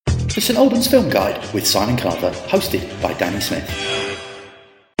The St Albans Film Guide with Simon Carver, hosted by Danny Smith.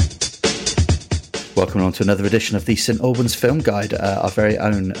 Welcome on to another edition of the St Albans Film Guide. Our very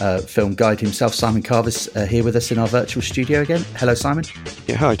own film guide himself, Simon Carver's here with us in our virtual studio again. Hello, Simon.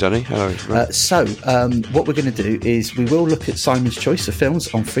 Yeah, hi, Danny. Hello. What we're going to do is we will look at Simon's choice of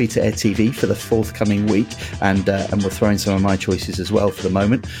films on free-to-air TV for the forthcoming week, and we'll throw in some of my choices as well for the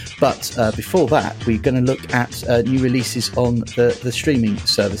moment. But before that, we're going to look at new releases on the streaming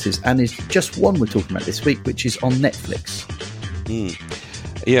services, and there's just one we're talking about this week, which is on Netflix.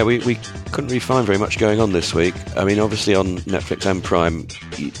 Yeah, we couldn't really find very much going on this week. I mean, obviously on Netflix and Prime,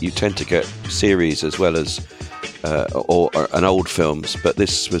 you tend to get series as well as or old films, but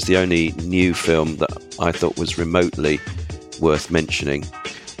this was the only new film that I thought was remotely worth mentioning.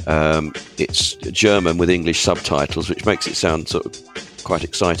 It's German with English subtitles, which makes it sound sort of quite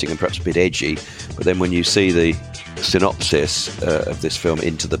exciting and perhaps a bit edgy, but then when you see the synopsis of this film,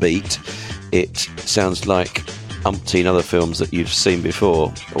 Into the Beat, it sounds like umpteen other films that you've seen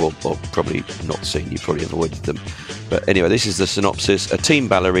before, or probably not seen, you've probably avoided them. But anyway, this is the synopsis. A teen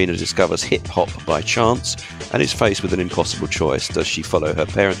ballerina discovers hip-hop by chance and is faced with an impossible choice. Does she follow her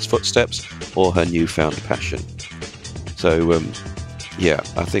parents' footsteps or her newfound passion? So,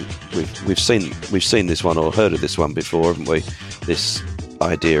 I think we've seen this one or heard of this one before, haven't we? This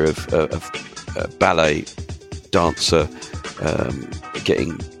idea of a ballet dancer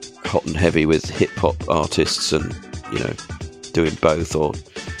getting hot and heavy with hip-hop artists and, doing both, or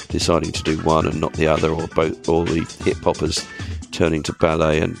deciding to do one and not the other, or both, or the hip-hoppers turning to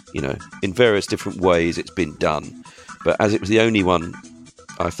ballet, and, in various different ways it's been done. But as it was the only one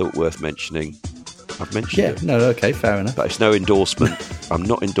I thought worth mentioning, I've mentioned it. Yeah, no, okay, fair enough. But it's no endorsement. I'm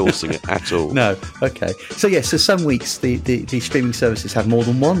not endorsing it at all. No, okay. So some weeks the streaming services have more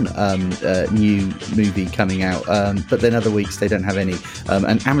than one new movie coming out, but then other weeks they don't have any.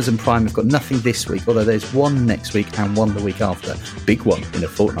 And Amazon Prime have got nothing this week, although there's one next week and one the week after. Big one in a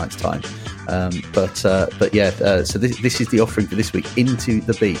fortnight's time. So this is the offering for this week, Into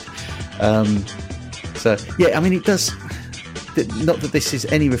the Beat. It does... Not that this is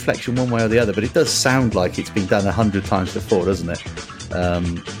any reflection one way or the other, but it does sound like it's been done 100 times before, doesn't it?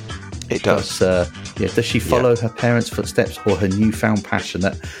 It does. Does she follow her parents' footsteps or her newfound passion?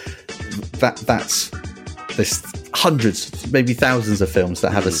 That's there's hundreds, maybe thousands of films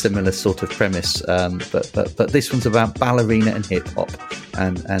that have a similar sort of premise, but this one's about ballerina and hip hop,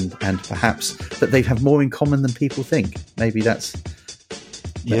 and perhaps that they have more in common than people think. Maybe there's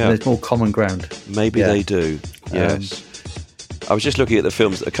more common ground. Maybe they do. Yes. I was just looking at the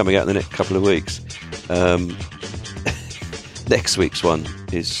films that are coming out in the next couple of weeks. Next week's one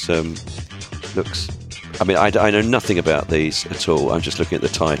is looks. I mean, I know nothing about these at all. I'm just looking at the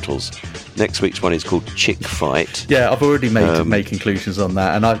titles. Next week's one is called Chick Fight. Yeah, I've already made conclusions on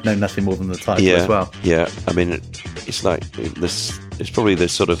that, and I've known nothing more than the title as well. Yeah, I mean, it's like this. It's probably the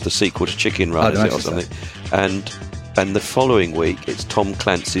sort of the sequel to Chicken Run, is it, or something? So. And the following week, it's Tom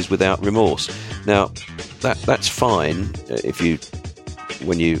Clancy's Without Remorse. Now, that's fine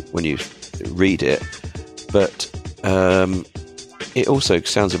when you read it, but it also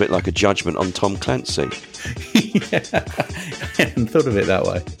sounds a bit like a judgment on Tom Clancy. Yeah, I hadn't thought of it that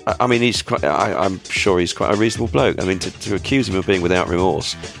way. I mean, I'm sure he's quite a reasonable bloke. I mean, to accuse him of being without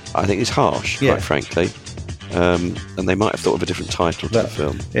remorse, I think is harsh, quite frankly. And they might have thought of a different title to the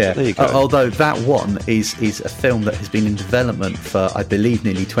film. Yeah, there you go. Although that one is a film that has been in development for, I believe,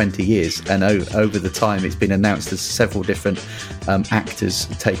 nearly 20 years, and over the time it's been announced as several different actors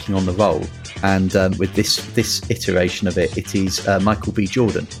taking on the role. And with this iteration of it is Michael B.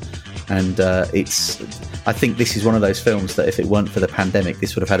 Jordan, and I think this is one of those films that if it weren't for the pandemic,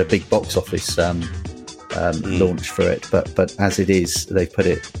 this would have had a big box office launch for it. But as it is, they've put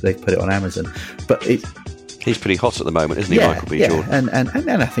it on Amazon. But he's pretty hot at the moment, isn't he, Michael B. Jordan? And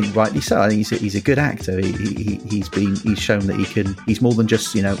I think rightly so. I think he's a good actor. He's shown that he's more than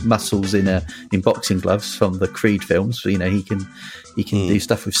just muscles in boxing gloves from the Creed films. He can do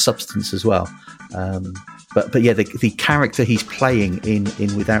stuff with substance as well. But the character he's playing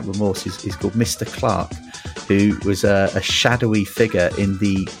in Without Remorse is called Mr. Clark, who was a shadowy figure in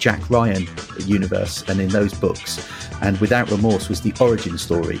the Jack Ryan universe and in those books. And Without Remorse was the origin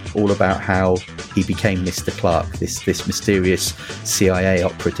story, all about how he became Mr. Clark, this mysterious CIA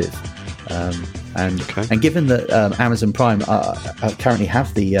operative. And given that Amazon Prime currently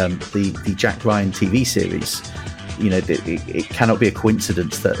have the Jack Ryan TV series, it cannot be a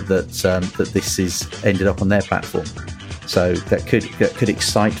coincidence that this is ended up on their platform. So that could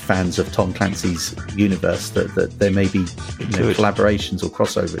excite fans of Tom Clancy's universe that there may be collaborations or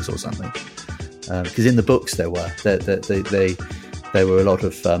crossovers or something. Because in the books there were they there were a lot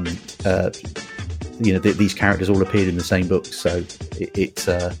of these characters all appeared in the same book, so it's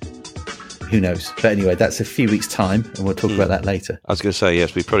who knows. But anyway, that's a few weeks' time, and we'll talk about that later. I was going to say,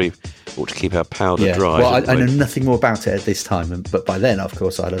 yes, we probably ought to keep our powder dry. Well, I know nothing more about it at this time, but by then, of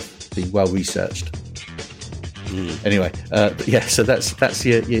course, I'd have been well researched. Anyway, so that's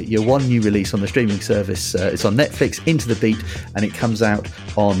your one new release on the streaming service. It's on Netflix, Into the Beat, and it comes out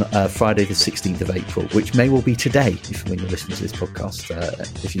on Friday the 16th of April, which may well be today when you're listening to this podcast,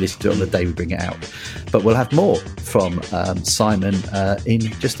 if you listen to it on the day we bring it out. But we'll have more from Simon in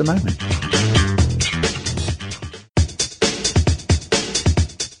just a moment.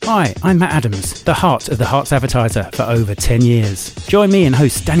 Hi, I'm Matt Adams, the heart of the Hearts Advertiser for over 10 years. Join me and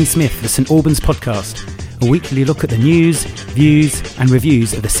host Danny Smith for St Albans Podcast, a weekly look at the news, views and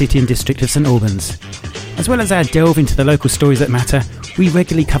reviews of the city and district of St Albans. As well as our delve into the local stories that matter, we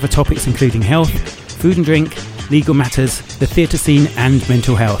regularly cover topics including health, food and drink, legal matters, the theatre scene and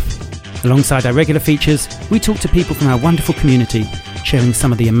mental health. Alongside our regular features, we talk to people from our wonderful community, sharing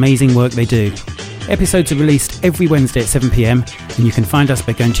some of the amazing work they do. Episodes are released every Wednesday at 7pm, and you can find us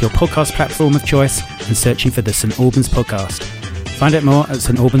by going to your podcast platform of choice and searching for the St Albans Podcast. Find out more at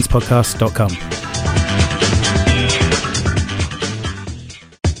stalbanspodcast.com.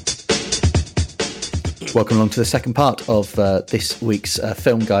 Welcome along to the second part of this week's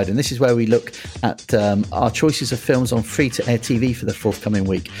film guide, and this is where we look at our choices of films on free-to-air TV for the forthcoming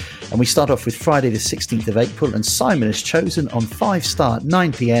week. And we start off with Friday the 16th of April, and Simon has chosen on 5-star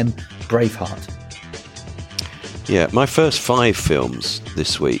 9pm Braveheart. Yeah, my first 5 films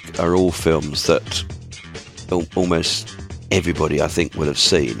this week are all films that almost everybody, I think, will have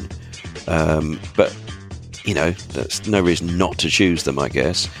seen. But, that's no reason not to choose them, I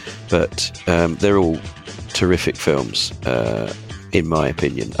guess. But they're all terrific films, in my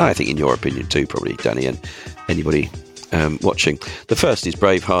opinion. I think in your opinion too, probably, Danny, and anybody watching. The first is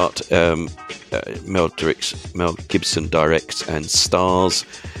Braveheart. Mel Gibson directs and stars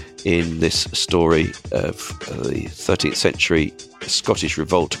in this story of the 13th century Scottish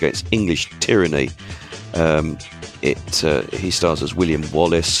revolt against English tyranny. He stars as William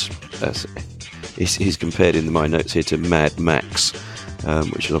Wallace. He's compared in my notes here to Mad Max,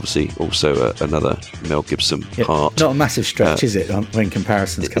 which is obviously also another Mel Gibson part. Not a massive stretch, is it, when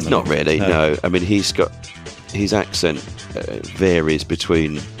comparisons come along? Not really, no. I mean, his accent varies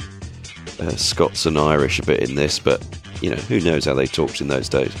between Scots and Irish a bit in this, but who knows how they talked in those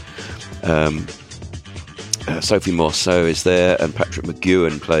days. Sophie Marceau is there, and Patrick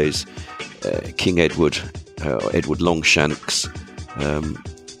McGowan plays King Edward, Edward Longshanks,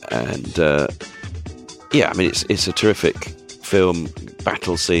 it's a terrific film.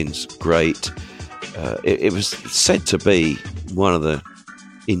 Battle scenes great. It was said to be one of the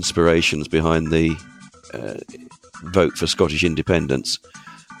inspirations behind the vote for Scottish independence.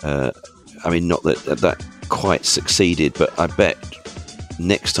 Not that quite succeeded, but I bet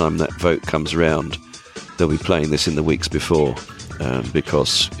next time that vote comes around, they'll be playing this in the weeks before,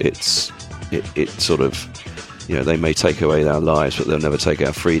 because it sort of, they may take away our lives, but they'll never take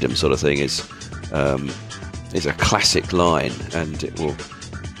our freedom, sort of thing, is a classic line, and it will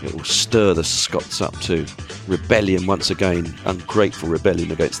stir the Scots up to rebellion once again, ungrateful rebellion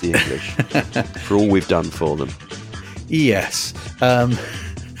against the English for all we've done for them. Yes.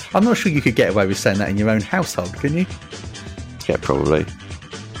 I'm not sure you could get away with saying that in your own household, can you? Yeah, probably.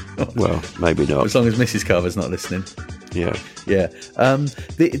 Well, maybe not. As long as Mrs. Carver's not listening. Yeah. The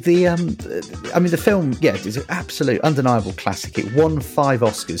film, is an absolute undeniable classic. It won 5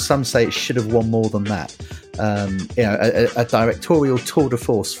 Oscars. Some say it should have won more than that. A directorial tour de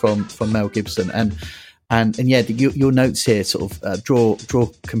force from Mel Gibson, and your notes here sort of draw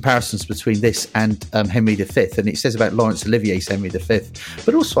comparisons between this and Henry V, and it says about Laurence Olivier's Henry V,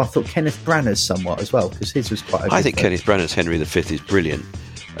 but also I thought Kenneth Branagh's somewhat as well, because his was quite. I think Kenneth Branagh's Henry V is brilliant.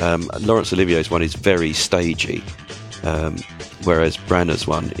 Laurence Olivier's one is very stagey, whereas Branagh's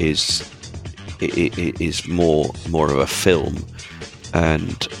one is more of a film,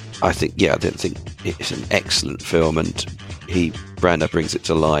 and I think it's an excellent film, and Branagh brings it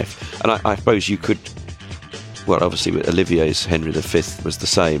to life, and I suppose you could. Well, obviously, with Olivier's Henry V was the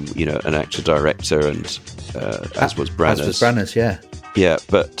same, an actor-director, and as was Branagh's. As was Branagh's, yeah. Yeah,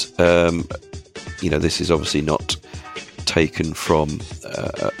 but, this is obviously not taken from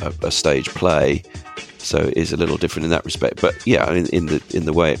a stage play, so it is a little different in that respect. But, in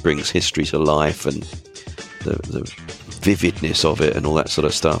the way it brings history to life, and the vividness of it and all that sort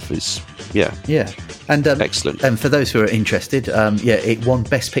of stuff is and excellent. And for those who are interested, it won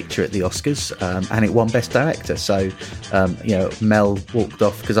Best Picture at the Oscars, and it won Best Director. So Mel walked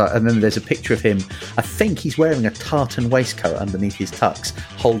off, because I remember there's a picture of him. I think he's wearing a tartan waistcoat underneath his tux,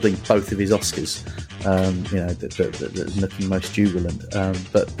 holding both of his Oscars. Looking most jubilant.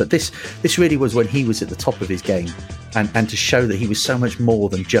 But this really was when he was at the top of his game, and to show that he was so much more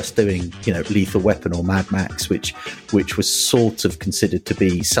than just doing Lethal Weapon or Mad Max, which was sort of considered to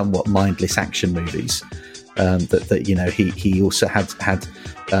be somewhat mindless action movies. He also had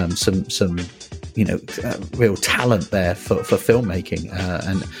some real talent there for filmmaking,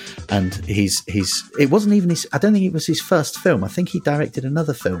 and it wasn't even his. I don't think it was his first film. I think he directed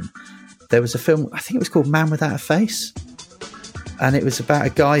another film. There was a film, I think it was called Man Without a Face, and it was about a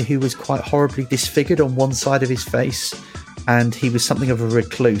guy who was quite horribly disfigured on one side of his face, and he was something of a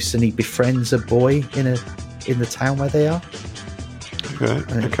recluse, and he befriends a boy in the town where they are.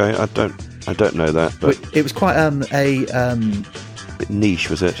 Okay, I don't know that, but it was quite a bit niche,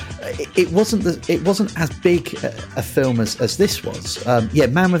 was it? It wasn't as big a film as this was.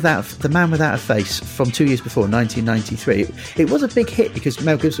 Man Without a Face from 2 years before, 1993. It was a big hit because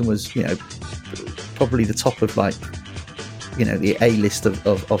Mel Gibson was, probably the top of the A list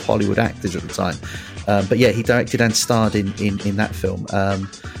of Hollywood actors at the time. He directed and starred in that film.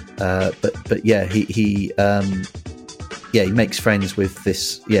 He makes friends with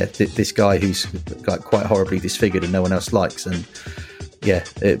this guy who's quite horribly disfigured and no one else likes, and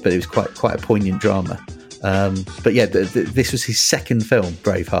but it was quite a poignant drama. This was his second film,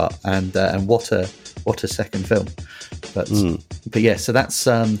 Braveheart, and what a second film. So that's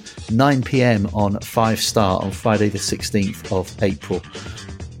 9 p.m. on 5 Star on Friday the 16th of April.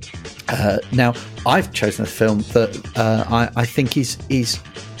 Now, I've chosen a film that I think is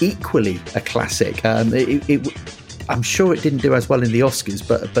equally a classic. I'm sure it didn't do as well in the Oscars,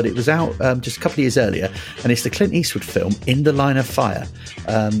 but it was out just a couple of years earlier, and it's the Clint Eastwood film In the Line of Fire.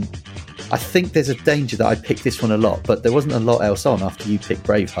 I think there's a danger that I picked this one a lot, but there wasn't a lot else on after you picked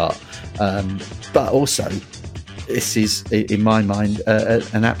Braveheart. But also, this is, in my mind,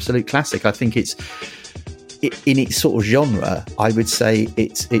 an absolute classic. I think it's, in its sort of genre, I would say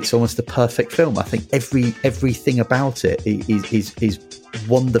it's almost the perfect film. I think everything about it is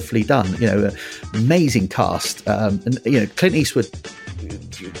wonderfully done. Amazing cast, and Clint Eastwood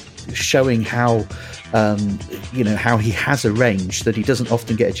showing how how he has a range that he doesn't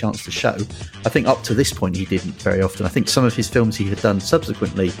often get a chance to show. I think up to this point he didn't very often. I think some of his films he had done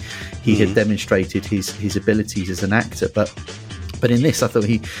subsequently, he had demonstrated his abilities as an actor, but in this I thought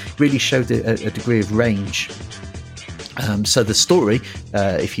he really showed a degree of range. So the story,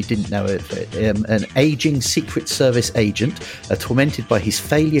 if you didn't know it, an aging Secret Service agent, tormented by his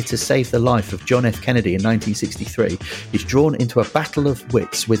failure to save the life of John F. Kennedy in 1963, is drawn into a battle of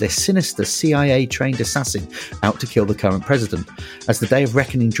wits with a sinister CIA-trained assassin out to kill the current president. As the day of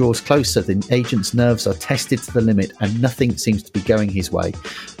reckoning draws closer, the agent's nerves are tested to the limit and nothing seems to be going his way.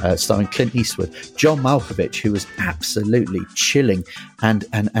 Starring Clint Eastwood, John Malkovich, who was absolutely chilling and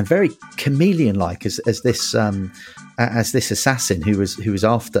very chameleon-like as this assassin who was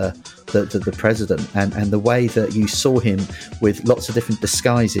after the president, and the way that you saw him with lots of different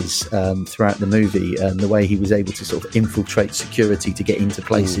disguises throughout the movie, and the way he was able to sort of infiltrate security to get into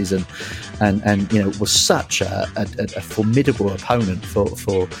places, and was such a formidable opponent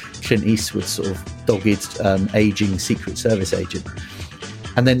for Clint Eastwood's sort of dogged aging Secret Service agent.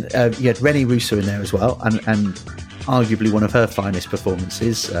 And then you had Renée Russo in there as well, and arguably one of her finest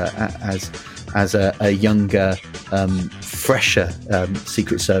performances as a younger, fresher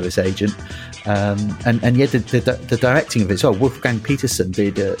Secret Service agent, and yet the directing of it as well. Wolfgang Petersen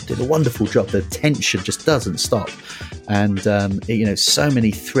did a wonderful job. The tension just doesn't stop, and so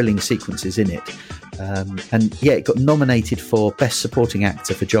many thrilling sequences in it. It got nominated for Best Supporting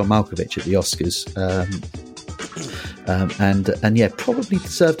Actor for John Malkovich at the Oscars. Probably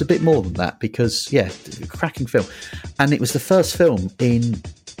deserved a bit more than that, because cracking film, and it was the first film in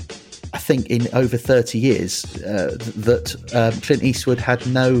over 30 years that Clint Eastwood had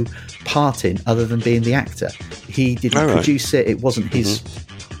no part in other than being the actor. He didn't produce it. It wasn't his.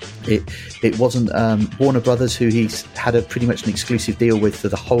 It wasn't Warner Brothers, who he's had pretty much an exclusive deal with for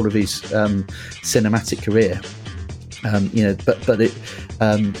the whole of his cinematic career. I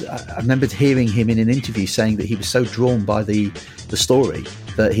remembered hearing him in an interview saying that he was so drawn by the story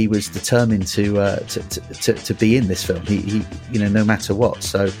that he was determined to be in this film. He no matter what.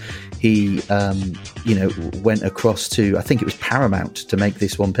 So he went across to, I think it was Paramount, to make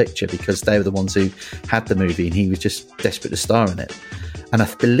this one picture, because they were the ones who had the movie, and he was just desperate to star in it. And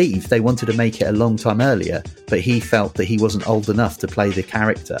I believe they wanted to make it a long time earlier, but he felt that he wasn't old enough to play the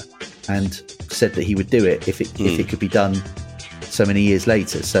character, and said that he would do it if it could be done so many years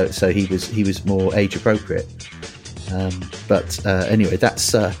later. So he was more age appropriate. But anyway,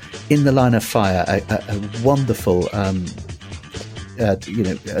 that's In the Line of Fire, a wonderful, a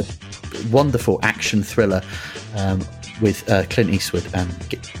wonderful action thriller with Clint Eastwood and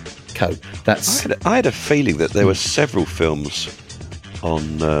co. I had a feeling that there were several films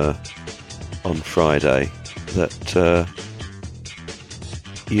on Friday that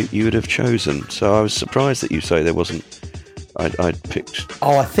you would have chosen. So I was surprised that you say there wasn't. I'd picked.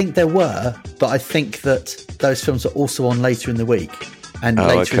 Oh, I think there were, but I think that those films are also on later in the week, and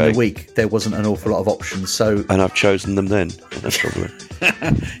later in the week there wasn't an awful lot of options. So, and I've chosen them then. That's probably.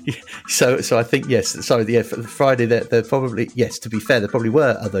 So I think yes. Sorry, yeah. For Friday, there probably yes. To be fair, there probably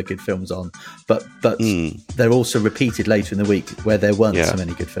were other good films on, but they're also repeated later in the week where there weren't so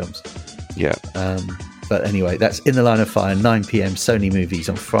many good films. Yeah. But anyway, that's In the Line of Fire, 9 p.m. Sony Movies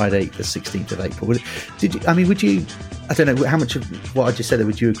on Friday, the 16th of April. Would you? I don't know how much of what I just said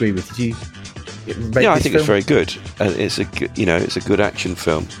would you agree with? Did you? I think it's very good. It's a good, it's a good action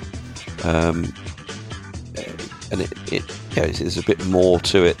film, and there's a bit more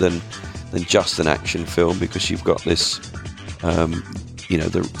to it than just an action film, because you've got this,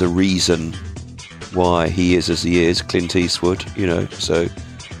 the reason why he is as he is, Clint Eastwood. So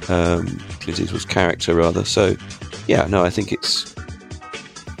Clint Eastwood's character rather. So I think it's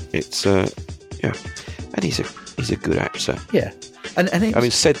and he's a good actor. Yeah. And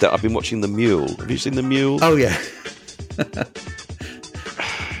having said that, I've been watching The Mule. Have you seen The Mule? Oh yeah.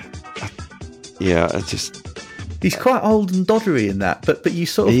 He's quite old and doddery in that, but you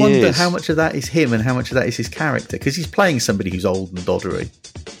sort of wonder how much of that is him and how much of that is his character, because he's playing somebody who's old and doddery.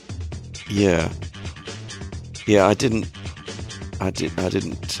 Yeah. I didn't. I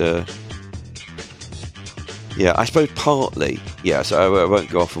suppose partly. Yeah. So I won't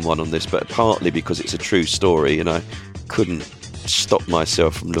go off on one on this, but partly because it's a true story, and I couldn't stop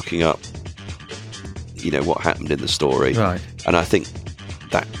myself from looking up, what happened in the story. Right. And I think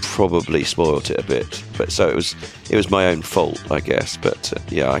that probably spoilt it a bit. But so it was my own fault, I guess. But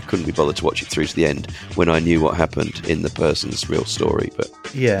I couldn't be bothered to watch it through to the end when I knew what happened in the person's real story. But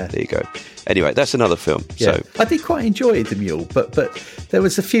there you go. Anyway, that's another film. Yeah. So I did quite enjoy The Mule, but there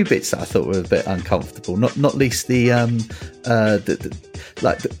was a few bits that I thought were a bit uncomfortable. Not least the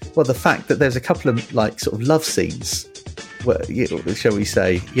fact that there's a couple of sort of love scenes, shall we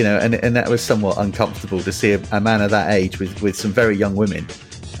say, and that was somewhat uncomfortable to see a man of that age with some very young women.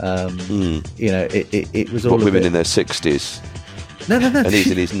 It was all women in their 60s. No. And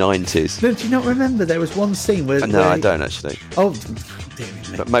he's in his 90s. No, do you not remember? There was one scene where... No, I don't actually. Oh, dear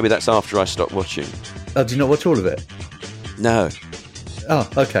me. But maybe that's after I stopped watching. Oh, do you not watch all of it? No. Oh,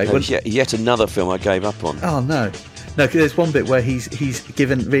 okay. No, yet another film I gave up on. Oh, no. No, because there's one bit where he's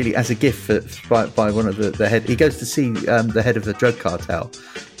given really as a gift by one of the head. He goes to see the head of the drug cartel,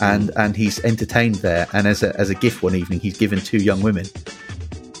 and he's entertained there. And as a gift one evening, he's given 2 young women.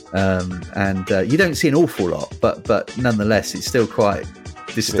 And you don't see an awful lot, but nonetheless, it's still quite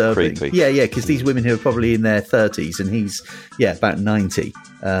disturbing. Creepy. Yeah, because these women who are probably in their 30s, and he's about 90.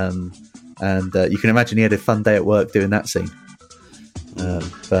 And you can imagine he had a fun day at work doing that scene.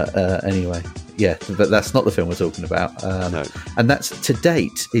 Anyway. Yeah, but that's not the film we're talking about. No. And that's, to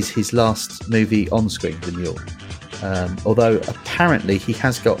date, is his last movie on screen, The Mule. Although apparently he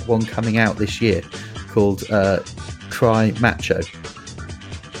has got one coming out this year called Cry Macho,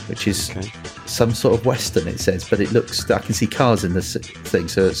 which is some sort of Western, it says, but it looks, I can see cars in this thing,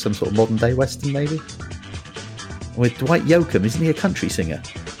 so it's some sort of modern day Western maybe? With Dwight Yoakam, isn't he a country singer?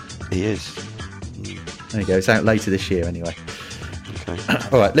 He is. There you go, it's out later this year anyway.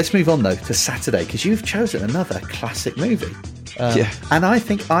 All right, let's move on though to Saturday, because you've chosen another classic movie. And I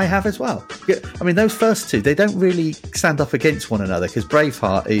think I have as well. I mean, those first two, they don't really stand up against one another, because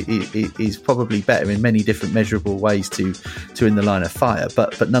Braveheart is probably better in many different measurable ways to In the Line of Fire,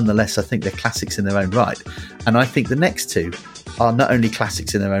 but nonetheless, I think they're classics in their own right. And I think the next two are not only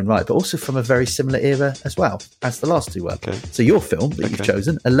classics in their own right, but also from a very similar era as well as the last two were. Okay. So your film that you've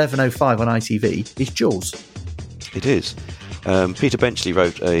chosen, 11:05 on ITV, is Jaws. It is. Peter Benchley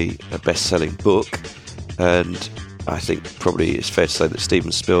wrote a best-selling book, and I think probably it's fair to say that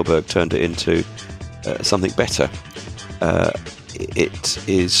Steven Spielberg turned it into something better.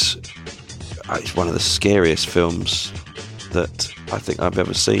 It's one of the scariest films that I think I've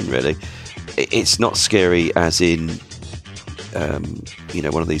ever seen, really. It's not scary as in,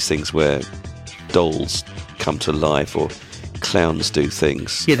 one of these things where dolls come to life or clowns do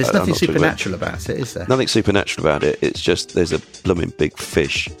things. Yeah, there's I'm nothing not talking supernatural about it, is there? Nothing supernatural about it. It's just there's a blooming big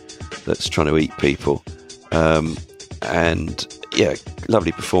fish that's trying to eat people. And yeah,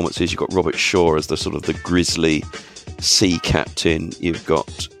 lovely performances. You've got Robert Shaw as the sort of the grisly sea captain. You've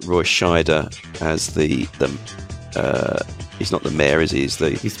got Roy Scheider as the he's not the mayor, is he?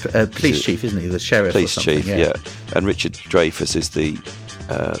 He's police chief, isn't he? The sheriff. Police or something, chief, yeah. And Richard Dreyfuss is the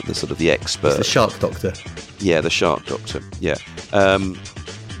sort of the expert. He's the shark doctor. Yeah, the shark doctor. Yeah.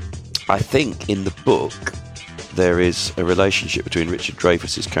 I think in the book there is a relationship between Richard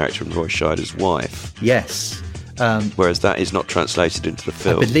Dreyfuss's character and Roy Scheider's wife. Yes. Whereas that is not translated into the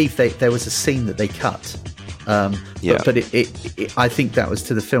film. I believe there was a scene that they cut. But it I think that was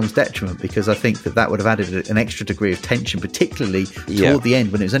to the film's detriment, because I think that would have added an extra degree of tension, particularly toward the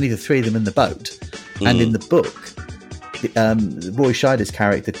end when it was only the three of them in the boat. And in the book, Roy Scheider's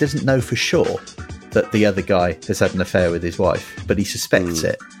character doesn't know for sure that the other guy has had an affair with his wife, but he suspects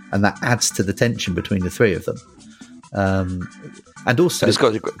it, and that adds to the tension between the three of them. And also, it's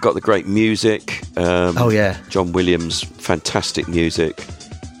got the great music. John Williams, fantastic music.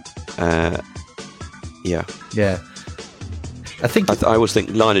 Yeah. I always think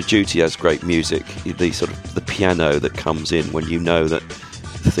Line of Duty has great music. The sort of the piano that comes in when you know that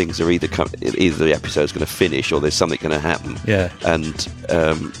things are either the episode's going to finish or there's something going to happen. Yeah. And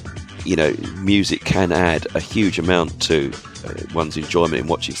music can add a huge amount to one's enjoyment in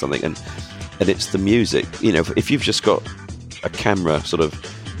watching something, and it's the music. If you've just got a camera sort of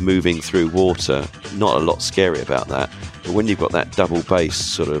moving through water, not a lot scary about that. But when you've got that double bass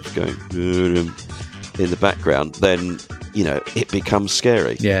sort of going in the background, then it becomes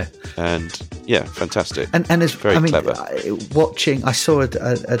scary. Yeah. And yeah, fantastic. And it's very clever. I saw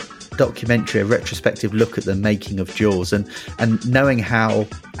a documentary, a retrospective look at the making of Jaws, and knowing how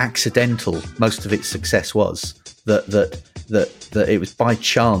accidental most of its success was, that it was by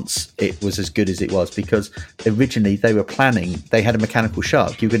chance it was as good as it was, because originally they had a mechanical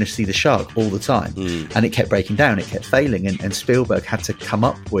shark. You were going to see the shark all the time, and it kept breaking down, it kept failing, and Spielberg had to come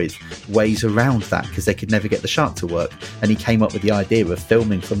up with ways around that because they could never get the shark to work, and he came up with the idea of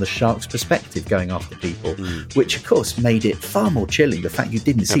filming from the shark's perspective going after people, which of course made it far more chilling, the fact you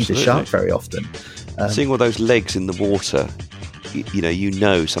didn't see the shark very often. Seeing all those legs in the water, you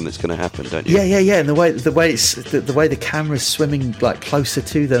know something's going to happen, don't you? Yeah. And the way the camera's swimming like closer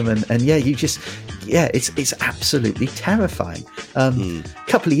to them, and it's absolutely terrifying. A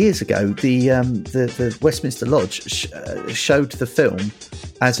couple of years ago, the Westminster Lodge showed the film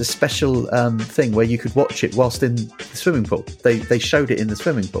as a special thing where you could watch it whilst in the swimming pool. They showed it in the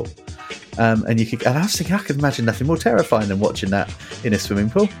swimming pool, and I was thinking, I could imagine nothing more terrifying than watching that in a swimming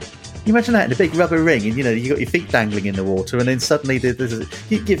pool. You imagine that in a big rubber ring, and you got your feet dangling in the water, and then suddenly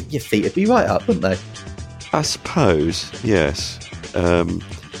your feet would be right up, wouldn't they? I suppose, yes.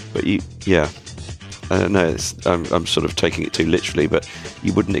 But I don't know. I'm sort of taking it too literally, but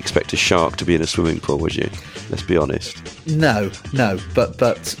you wouldn't expect a shark to be in a swimming pool, would you? Let's be honest. No.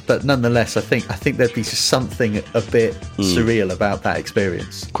 But nonetheless, I think there'd be something a bit surreal about that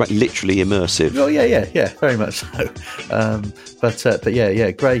experience. Quite literally immersive. Oh yeah, very much so. But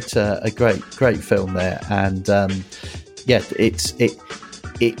yeah, great, a great film there, and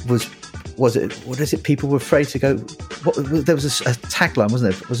it was. Was it? What is it? People were afraid to go. There was a tagline,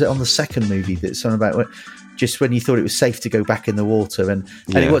 wasn't there? Was it on the second movie that something about just when you thought it was safe to go back in the water, and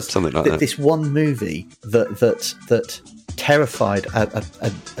it was something like that. This one movie that terrified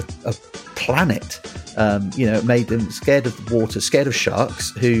a planet. Made them scared of the water, scared of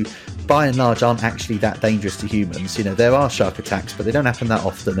sharks, who by and large aren't actually that dangerous to humans. There are shark attacks, but they don't happen that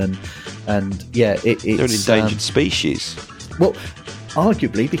often. And they're an endangered species. Well,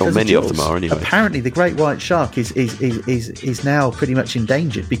 arguably, because many of of them are anyway. Apparently, the great white shark is now pretty much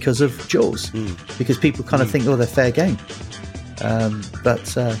endangered because of Jaws, because people kind of think, they're fair game.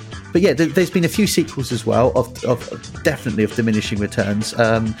 But yeah, there's been a few sequels as well of definitely of diminishing returns.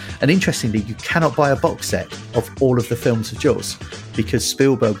 And interestingly, you cannot buy a box set of all of the films of Jaws, because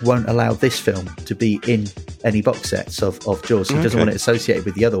Spielberg won't allow this film to be in any box sets of Jaws. He doesn't want it associated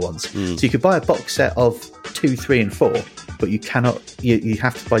with the other ones. So you could buy a box set of 2, 3, and 4, but you cannot. You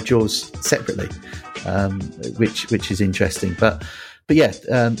have to buy Jaws separately, which is interesting. But yeah,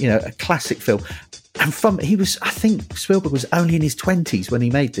 a classic film. And I think Spielberg was only in his 20s when he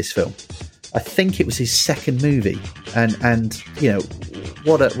made this film. I think it was his second movie, and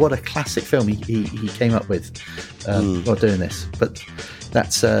what a classic film he came up with while doing this. But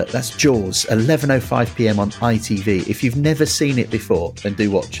that's Jaws, 11:05 p.m. on ITV. If you've never seen it before, then do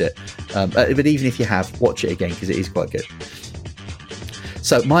watch it. But even if you have, watch it again, because it is quite good.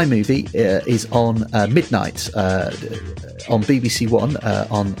 So my movie is on midnight on BBC One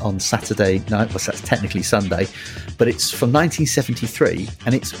on Saturday night. Well, that's technically Sunday, but it's from 1973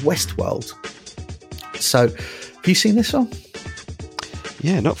 and it's Westworld. So, have you seen this one?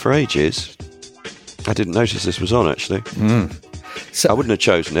 Yeah, not for ages. I didn't notice this was on, actually. So, I wouldn't have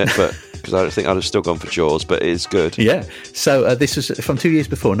chosen it, but because I think I'd have still gone for Jaws, but it is good. Yeah. So this was from 2 years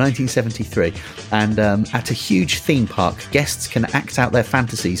before, 1973. And at a huge theme park, guests can act out their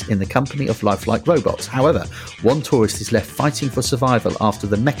fantasies in the company of lifelike robots. However, one tourist is left fighting for survival after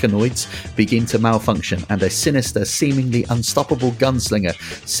the mechanoids begin to malfunction and a sinister, seemingly unstoppable gunslinger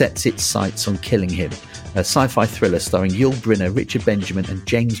sets its sights on killing him. A sci-fi thriller starring Yul Brynner, Richard Benjamin and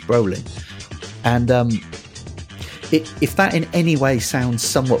James Brolin. And if that in any way sounds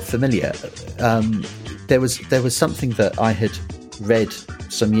somewhat familiar, there was something that I had read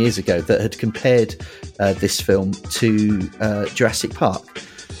some years ago that had compared this film to Jurassic Park,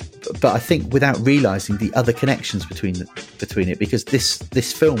 but I think without realising the other connections between it, because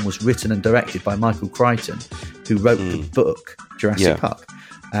this film was written and directed by Michael Crichton, who wrote the book Jurassic Park.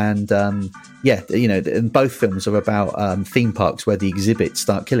 And and both films are about theme parks where the exhibits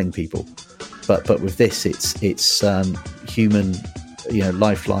start killing people. But with this, it's human,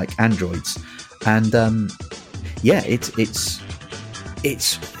 lifelike androids, and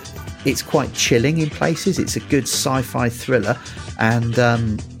it's quite chilling in places. It's a good sci-fi thriller, and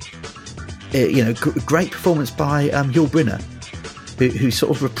great performance by Yul Brynner, who's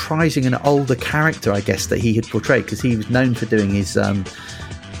sort of reprising an older character, I guess, that he had portrayed, because he was known for doing his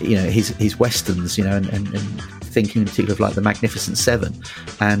his westerns, and thinking in particular of like the Magnificent Seven,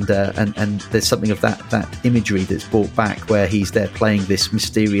 and there's something of that imagery that's brought back where he's there playing this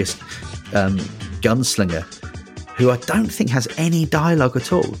mysterious gunslinger who I don't think has any dialogue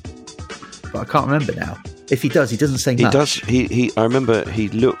at all, but I can't remember now. If he does, he doesn't say much. He does. I remember he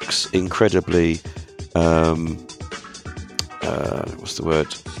looks incredibly what's the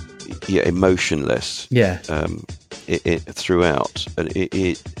word? Yeah, emotionless. Yeah. Throughout, and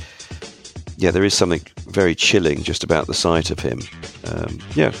there is something very chilling just about the sight of him.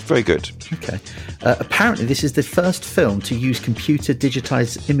 Very good. Okay. Apparently, this is the first film to use computer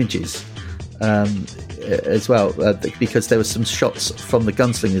digitized images as well, because there were some shots from the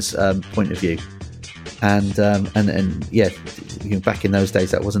gunslinger's point of view, and back in those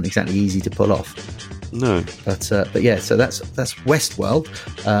days, that wasn't exactly easy to pull off. No, but yeah. So that's Westworld,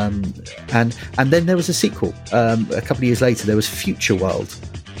 and then there was a sequel a couple of years later. There was Future World,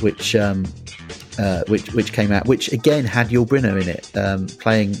 which came out, which again had Yul Brynner in it,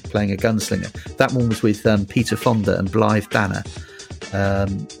 playing a gunslinger. That one was with Peter Fonda and Blythe Danner,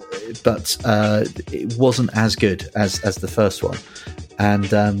 but it wasn't as good as the first one. And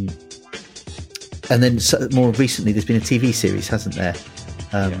then more recently, there's been a TV series, hasn't there?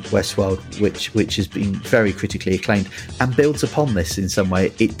 Westworld, which has been very critically acclaimed and builds upon this in some way.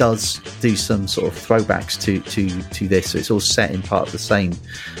 It does do some sort of throwbacks to this, so it's all set in part of the same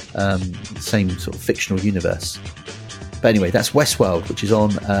sort of fictional universe. But anyway, that's Westworld, which is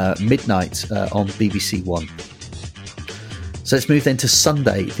on midnight on BBC One. So let's move then to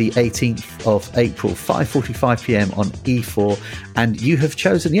Sunday, the 18th of April, 5:45 p.m. on E4, and you have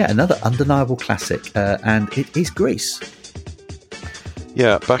chosen another undeniable classic, and it is Grease.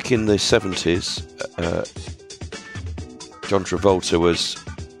 Yeah, back in the 70s, John Travolta was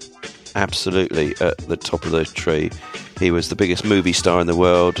absolutely at the top of the tree. He was the biggest movie star in the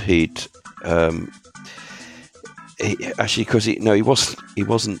world. He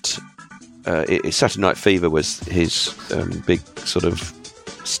wasn't. Saturday Night Fever was his big sort of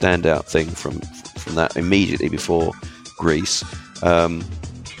standout thing from that immediately before Grease.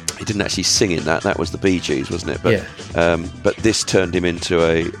 He didn't actually sing in that. That was the Bee Gees, wasn't it? But but this turned him into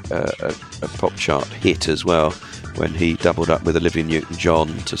a pop chart hit as well when he doubled up with Olivia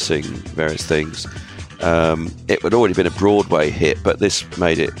Newton-John to sing various things. It had already been a Broadway hit, but this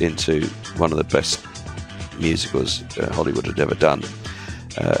made it into one of the best musicals Hollywood had ever done.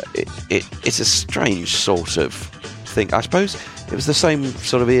 It's a strange sort of thing. I suppose it was the same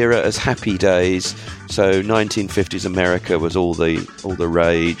sort of era as Happy Days. So 1950s America was all the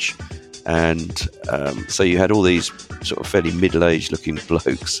rage, and so you had all these sort of fairly middle-aged looking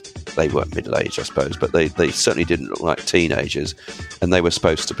blokes. They weren't middle-aged, I suppose, but they certainly didn't look like teenagers, and they were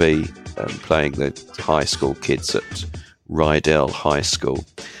supposed to be playing the high school kids at Rydell High School.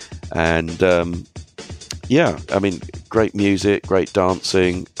 And great music, great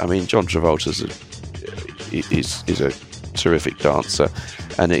dancing. I mean, John Travolta's is a terrific dancer,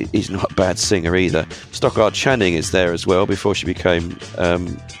 and he's not a bad singer either. Stockard Channing is there as well before she became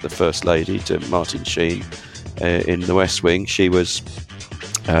the First Lady to Martin Sheen in The West Wing. She was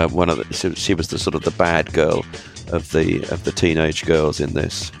She was the sort of the bad girl of the teenage girls in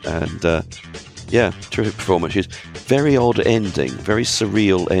this, and terrific performance. She's very odd ending, very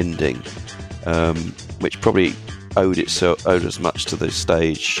surreal ending, which probably owed as much to the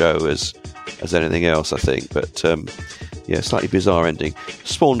stage show as anything else, I think. But slightly bizarre ending.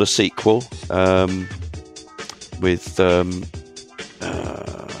 Spawned a sequel with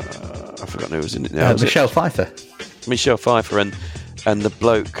I've forgotten who was in it now. Michelle Pfeiffer. Michelle Pfeiffer and the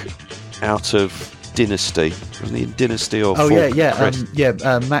bloke out of Dynasty. Wasn't he in Dynasty or? Oh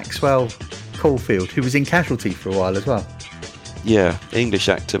Maxwell Caulfield, who was in Casualty for a while as well. Yeah, English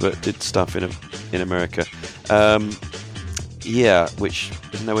actor, but did stuff in America. Which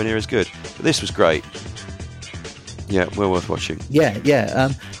is nowhere near as good. But this was great. Yeah, well worth watching.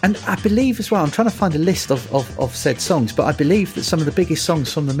 And I believe as well, I'm trying to find a list of said songs, but I believe that some of the biggest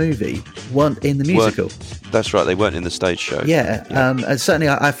songs from the movie weren't in the musical. That's right, they weren't in the stage show. And certainly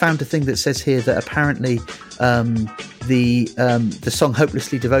I found a thing that says here that apparently the song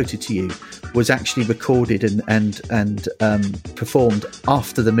 "Hopelessly Devoted to You" was actually recorded and performed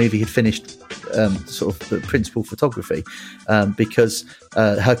after the movie had finished sort of the principal photography, because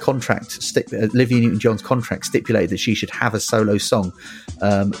her contract, Olivia Newton-John's contract, stipulated that she should have a solo song,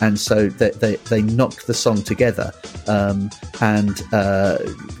 and so they knocked the song together, and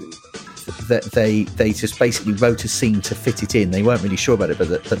that they just basically wrote a scene to fit it in. They weren't really sure about it,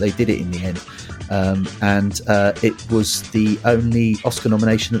 but they did it in the end. And it was the only Oscar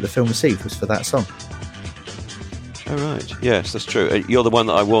nomination that the film received was for that song. Oh, right. Yes, that's true. You're the One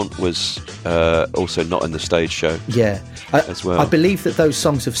That I Want was also not in the stage show. Yeah. As well. I believe that those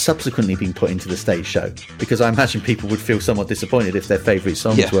songs have subsequently been put into the stage show, because I imagine people would feel somewhat disappointed if their favourite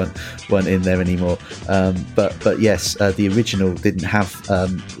songs weren't in there anymore. But yes, the original didn't have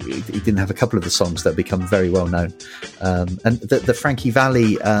it didn't have a couple of the songs that become very well known, and the Frankie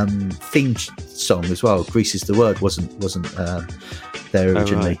Valli theme song as well, "Grease Is the Word," wasn't there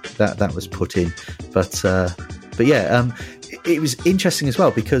originally. Oh, right. That was put in, but yeah. It was interesting as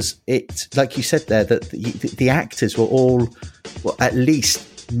well because it, like you said there, that the actors were all at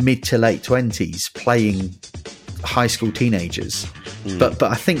least mid to late 20s playing high school teenagers. But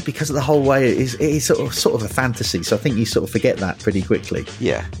I think because of the whole way it is sort of a fantasy, so I think you sort of forget that pretty quickly.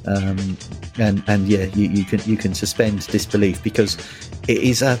 Yeah. And yeah, you can suspend disbelief because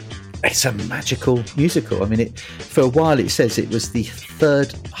it's a magical musical. I mean, for a while it says it was the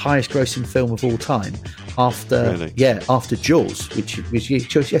third highest grossing film of all time after Jaws, which you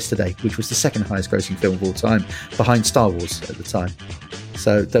chose yesterday, which was the second highest grossing film of all time behind Star Wars at the time.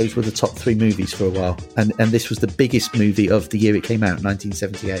 So those were the top three movies for a while. And this was the biggest movie of the year it came out,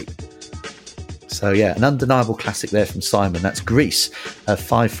 1978. So yeah, an undeniable classic there from Simon. That's Grease,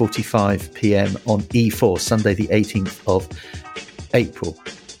 5:45 p.m. on E4, Sunday the 18th of April.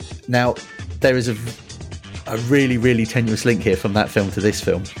 Now, there is a really, really tenuous link here from that film to this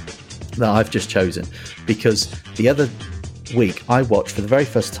film that I've just chosen, because the other week I watched for the very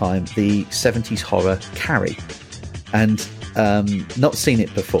first time the 70s horror Carrie, and not seen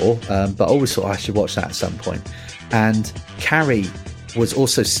it before, but I always thought I should watch that at some point. And Carrie was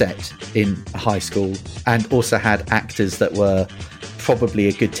also set in a high school and also had actors that were probably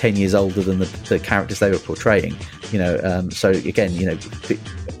a good 10 years older than the characters they were portraying. So again,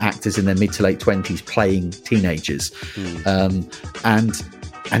 actors in their mid to late 20s playing teenagers.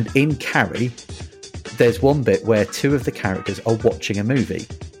 And in Carrie, there's one bit where two of the characters are watching a movie,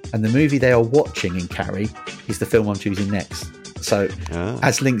 and the movie they are watching in Carrie is the film I'm choosing next. So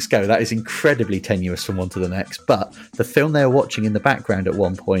as links go, that is incredibly tenuous from one to the next. But the film they are watching in the background at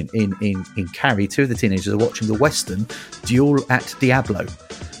one point in Carrie, two of the teenagers are watching the Western Duel at Diablo.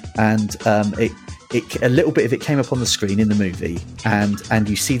 And a little bit of it came up on the screen in the movie, and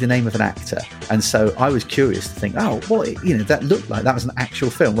you see the name of an actor. And so I was curious to think, that looked like that was an actual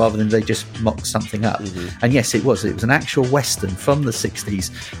film rather than they just mocked something up. And yes, it was an actual Western from the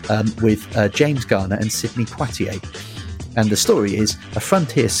 60s with James Garner and Sidney Poitier. And the story is a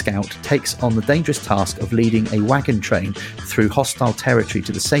frontier scout takes on the dangerous task of leading a wagon train through hostile territory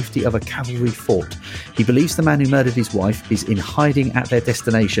to the safety of a cavalry fort. He believes the man who murdered his wife is in hiding at their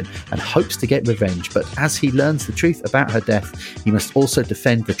destination and hopes to get revenge, but as he learns the truth about her death, he must also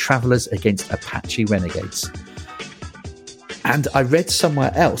defend the travelers against Apache renegades. And I read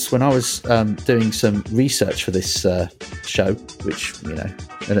somewhere else when I was doing some research for this show, which,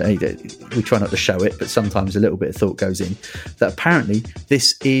 we try not to show it, but sometimes a little bit of thought goes in, that apparently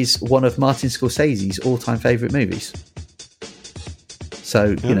this is one of Martin Scorsese's all-time favourite movies.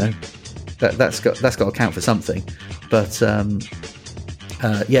 So, that's got to count for something. But,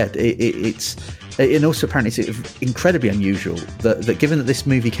 it's And also, apparently, it's incredibly unusual that given that this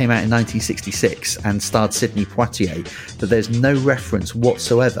movie came out in 1966 and starred Sidney Poitier, that there's no reference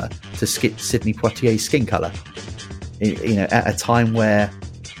whatsoever to Sidney Poitier's skin colour. You know, at a time where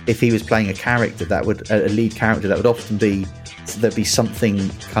if he was playing a character a lead character, that would often be there'd be something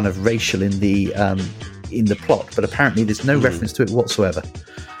kind of racial in the plot. But apparently, there's no reference to it whatsoever,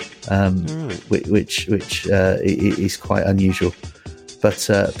 which is quite unusual. But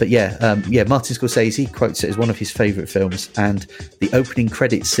Martin Scorsese quotes it as one of his favourite films, and the opening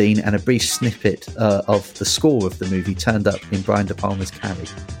credits scene and a brief snippet of the score of the movie turned up in Brian De Palma's Carrie.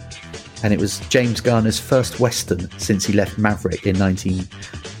 And it was James Garner's first Western since he left Maverick in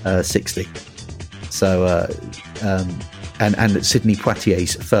 1960. So, and Sidney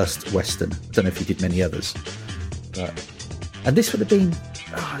Poitier's first Western. I don't know if he did many others. And this would have been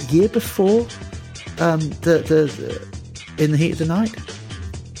a year before the In the Heat of the Night.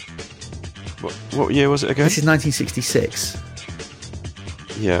 What year was it again? This is 1966.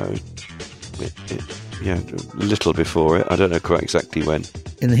 Yeah, a little before it. I don't know quite exactly when.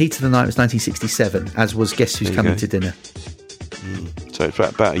 In the Heat of the Night was 1967, as was Guess Who's Coming to Dinner. So it's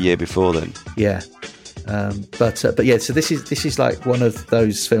about a year before then. Yeah. But yeah, so this is like one of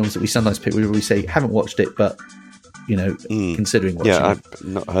those films that we sometimes pick. We say haven't watched it, but you know, considering watching. Yeah, it. I've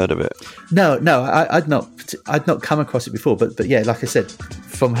not heard of it. No, I'd not come across it before. But yeah, like I said,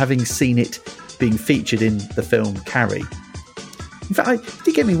 from having seen it being featured in the film Carrie. In fact, it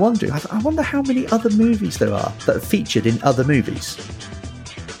did get me wondering. I wonder how many other movies there are that are featured in other movies.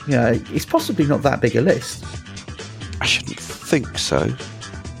 You know, it's possibly not that big a list. I shouldn't think so.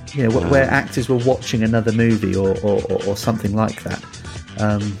 You know, where actors were watching another movie or something like that.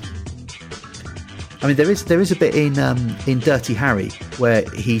 I mean, there is a bit in Dirty Harry where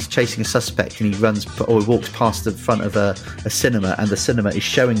he's chasing a suspect and he runs or walks past the front of a cinema, and the cinema is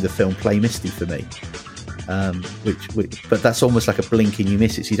showing the film Play Misty for Me. But that's almost like a blink and you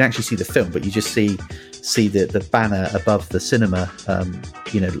miss it. So you don't actually see the film, but you just see the banner above the cinema.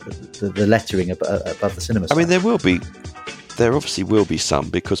 The lettering above the cinema. I mean, there obviously will be some,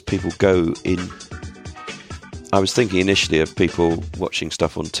 because people go in. I was thinking initially of people watching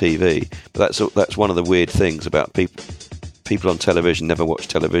stuff on TV, but that's one of the weird things about people on television never watch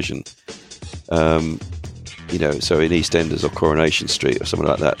television. So in EastEnders or Coronation Street or something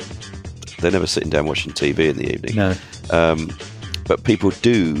like that, they're never sitting down watching TV in the evening. No. But people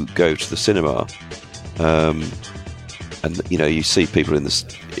do go to the cinema, and you see people in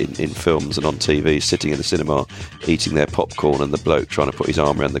films and on TV sitting in the cinema eating their popcorn, and the bloke trying to put his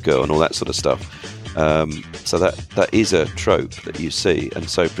arm around the girl and all that sort of stuff. So that is a trope that you see, and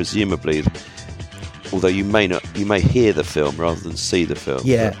so presumably, although you may hear the film rather than see the film.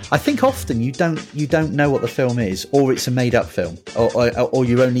 Yeah, I think often you don't know what the film is, or it's a made up film, or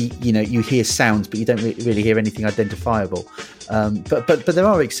you only you hear sounds but you don't really hear anything identifiable. But there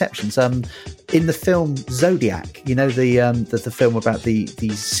are exceptions. In the film Zodiac, the film about the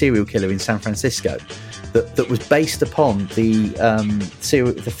serial killer in San Francisco, that was based upon the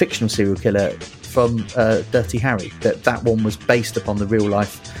fictional serial killer from Dirty Harry. That one was based upon the real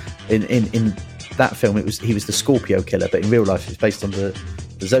life. In that film, he was the Scorpio killer, but in real life, it's based on the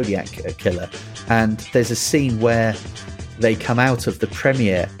Zodiac killer. And there's a scene where they come out of the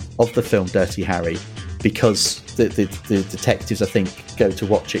premiere of the film Dirty Harry, because the detectives, I think, go to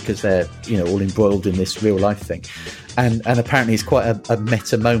watch it because they're all embroiled in this real life thing, and apparently it's quite a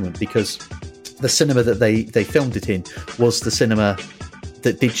meta moment, because the cinema that they filmed it in was the cinema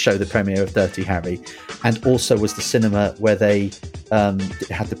that did show the premiere of Dirty Harry, and also was the cinema where they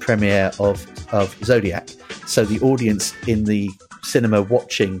had the premiere of Zodiac. So the audience in the cinema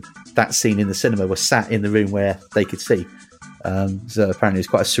watching that scene in the cinema were sat in the room where they could see. So apparently it's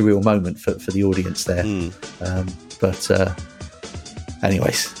quite a surreal moment for the audience there.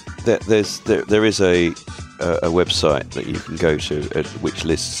 Anyways, there is a website that you can go to which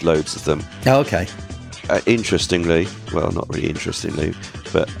lists loads of them. Oh, okay. Interestingly, well, not really interestingly,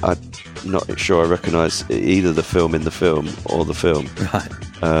 but I'm not sure I recognise either the film in the film or the film. Right.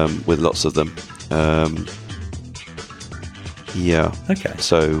 With lots of them. Yeah. Okay.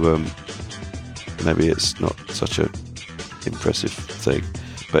 So maybe it's not such a impressive thing,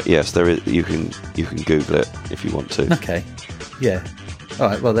 but yes, there is. You can Google it if you want to. Okay. Yeah. All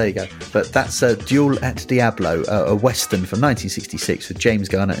right, well, there you go. But that's Duel at Diablo, a Western from 1966 with James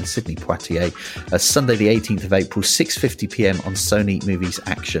Garner and Sidney Poitier, Sunday the 18th of April, 6:50pm on Sony Movies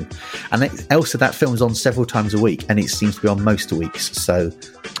Action. And also that film's on several times a week, and it seems to be on most weeks. So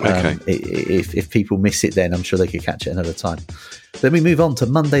if people miss it then, I'm sure they could catch it another time. Then we move on to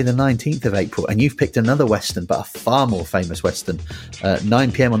Monday the 19th of April, and you've picked another Western, but a far more famous Western.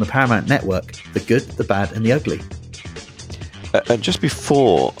 9 p.m. on the Paramount Network, The Good, the Bad and the Ugly. And just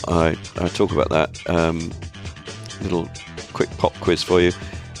before I talk about that, little quick pop quiz for you.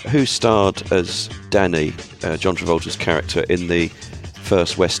 Who starred as Danny, John Travolta's character, in the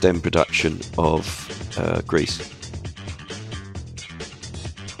first West End production of Grease?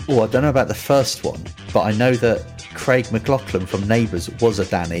 Oh, I don't know about the first one, but I know that Craig McLachlan from Neighbours was a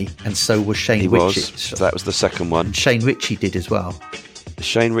Danny, and so was Shane Ritchie. So that was the second one. And Shane Ritchie did as well.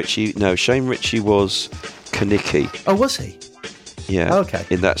 Shane Ritchie was Kaniki. Oh, was he? Yeah. Okay.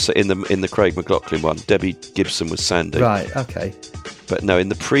 In the Craig McLachlan one, Debbie Gibson was Sandy. Right. Okay. But no, in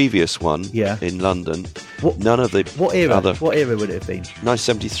the previous one, in London, none of the what era would it have been?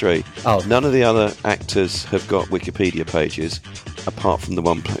 1973. Oh, none of the other actors have got Wikipedia pages, apart from the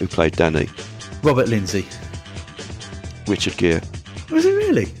one who played Danny. Robert Lindsay. Richard Gere. Was it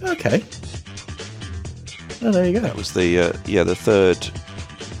really? Okay. Oh, there you go. That was the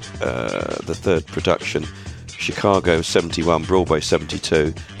third production. Chicago 71, Broadway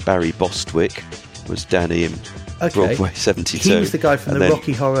 72. Barry Bostwick was Danny in Broadway 72. He was the guy from the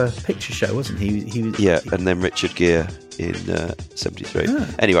Rocky Horror Picture Show, wasn't he? He was. Yeah, and then Richard Gere in 73.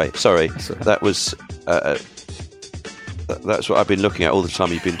 Anyway, sorry, that was. That's what I've been looking at all the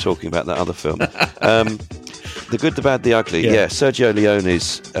time you've been talking about that other film. The Good, the Bad, the Ugly. Yeah, Sergio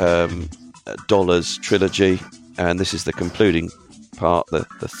Leone's Dollars trilogy, and this is the concluding part, the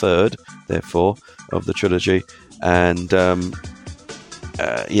third, therefore, of the trilogy. And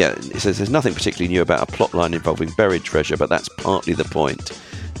it says there's nothing particularly new about a plotline involving buried treasure, but that's partly the point,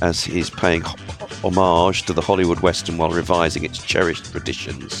 as he's paying homage to the Hollywood Western while revising its cherished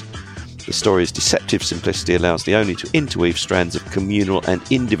traditions. The story's deceptive simplicity allows Leone to interweave strands of communal and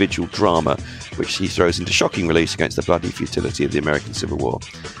individual drama, which he throws into shocking relief against the bloody futility of the American Civil War.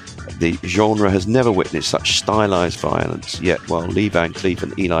 The genre has never witnessed such stylized violence, yet while Lee Van Cleef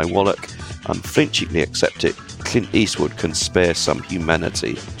and Eli Wallach unflinchingly accept it, Clint Eastwood can spare some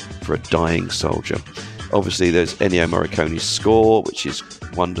humanity for a dying soldier. Obviously, there's Ennio Morricone's score, which is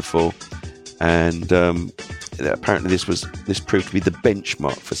wonderful, and apparently this proved to be the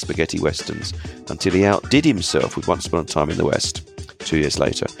benchmark for spaghetti westerns until he outdid himself with Once Upon a Time in the West 2 years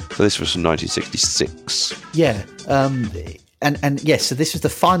later. So this was from 1966. Yeah, and yes, so this was the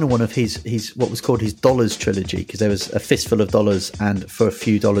final one of his what was called his Dollars trilogy, because there was A Fistful of Dollars and For a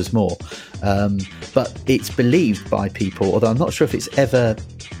Few Dollars More. But it's believed by people, although I'm not sure if it's ever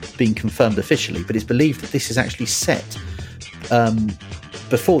been confirmed officially, but it's believed that this is actually set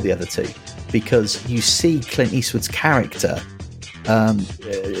before the other two, because you see Clint Eastwood's character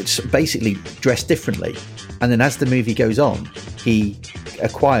basically dressed differently, and then as the movie goes on, he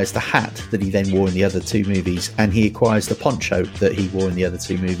acquires the hat that he then wore in the other two movies, and he acquires the poncho that he wore in the other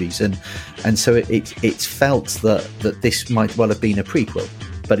two movies, and so it's felt that this might well have been a prequel,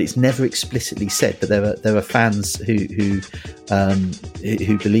 but it's never explicitly said. But there are fans who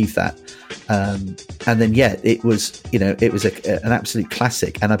believe that, and then it was an absolute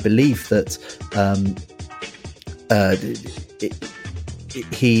classic, and I believe that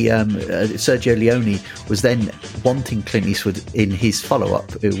Sergio Leone was then wanting Clint Eastwood in his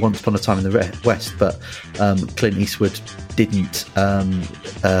follow-up, Once Upon a Time in the West, but Clint Eastwood didn't.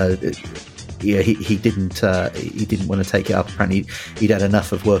 He didn't want to take it up. Apparently, he'd had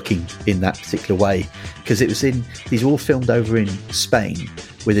enough of working in that particular way, because these were all filmed over in Spain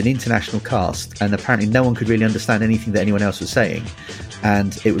with an international cast, and apparently no one could really understand anything that anyone else was saying,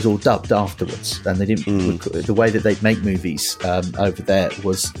 and it was all dubbed afterwards. And they didn't. The way that they'd make movies over there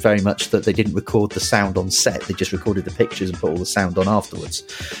was very much that they didn't record the sound on set; they just recorded the pictures and put all the sound on afterwards.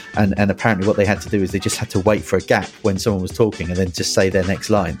 And apparently, what they had to do is they just had to wait for a gap when someone was talking, and then just say their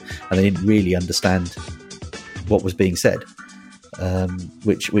next line, and they didn't really understand what was being said,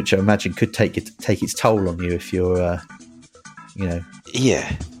 which I imagine could take its toll on you if you're,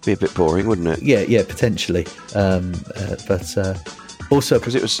 Yeah, be a bit boring, wouldn't it? Yeah, potentially. But also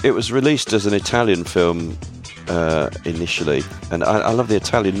because it was released as an Italian film initially, and I love the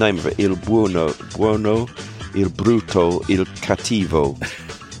Italian name of it: Il Buono, Il Brutto, Il Cattivo.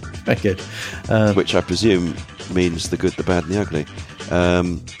 Very good. Which I presume means the good, the bad, and the ugly.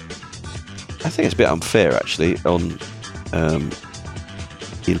 I think it's a bit unfair, actually, on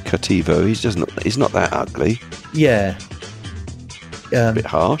Il Cattivo. He's not that ugly. Yeah. A bit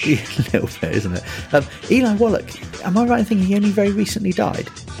harsh. A little bit, isn't it? Eli Wallach, am I right in thinking he only very recently died?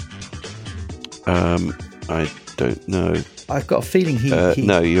 I don't know. I've got a feeling he...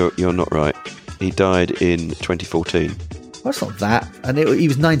 No, you're not right. He died in 2014. Well, that's not that. And he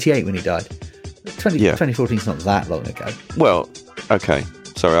was 98 when he died. 2014 is not that long ago. Well, Okay.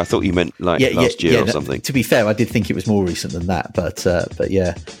 Sorry, I thought you meant last year or something. To be fair, I did think it was more recent than that, but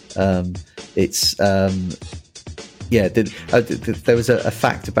yeah, it's there was a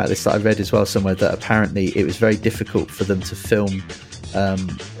fact about this that I read as well somewhere, that apparently it was very difficult for them to film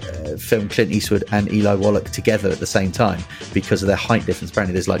Clint Eastwood and Eli Wallach together at the same time because of their height difference.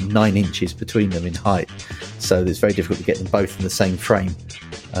 Apparently there's like 9 inches between them in height, so it's very difficult to get them both in the same frame.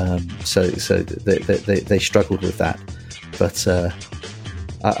 So they struggled with that, but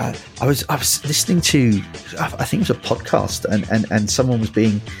I was listening to, I think it was a podcast, and someone was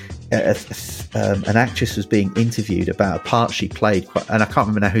being an actress was being interviewed about a part she played, and I can't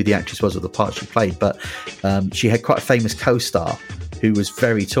remember now who the actress was or the part she played, but she had quite a famous co-star who was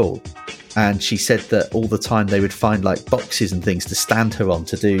very tall, and she said that all the time they would find like boxes and things to stand her on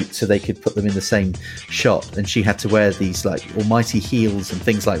so they could put them in the same shot, and she had to wear these like almighty heels and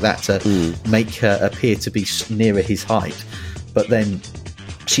things like that to make her appear to be nearer his height. But then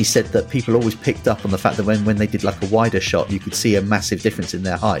she said that people always picked up on the fact that when they did like a wider shot, you could see a massive difference in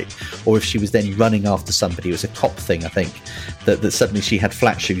their height. Or if she was then running after somebody, it was a cop thing, I think, that suddenly she had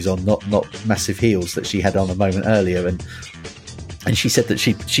flat shoes on, not massive heels that she had on a moment earlier. And she said that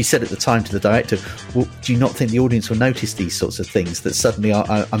she said at the time to the director, well, do you not think the audience will notice these sorts of things, that suddenly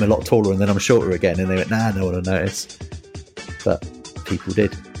I'm a lot taller and then I'm shorter again? And they went, nah, no one will notice. But people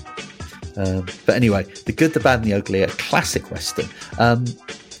did. But anyway, The Good, the Bad and the Ugly, a classic Western.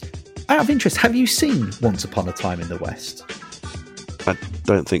 Out of interest, have you seen Once Upon a Time in the West? I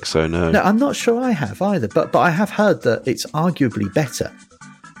don't think so, no. No, I'm not sure I have either, but I have heard that it's arguably better.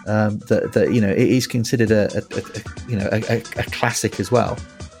 That it is considered a classic as well,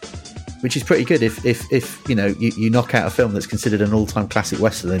 which is pretty good. If you knock out a film that's considered an all-time classic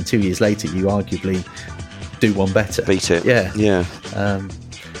Western, then 2 years later you arguably do one better. Beat it. Yeah.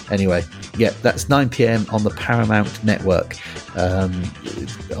 Anyway, yeah, that's 9 p.m. on the Paramount Network on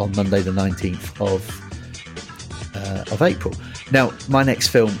Monday the 19th of April. Now, my next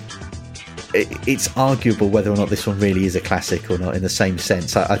film, it's arguable whether or not this one really is a classic or not in the same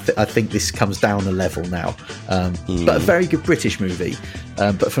sense. I think this comes down a level now. But a very good British movie.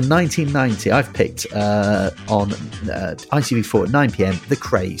 But from 1990, I've picked on ITV4 at 9 p.m, The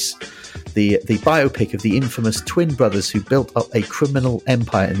Krays. The biopic of the infamous twin brothers who built up a criminal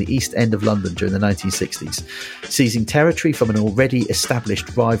empire in the East End of London during the 1960s. Seizing territory from an already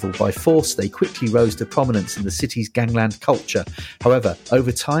established rival by force, they quickly rose to prominence in the city's gangland culture. However,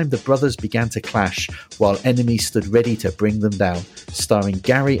 over time, the brothers began to clash, while enemies stood ready to bring them down. Starring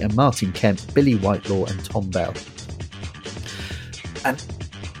Gary and Martin Kemp, Billy Whitelaw and Tom Bell. And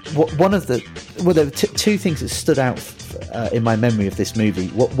one of the... Well, there were two things that stood out in my memory of this movie.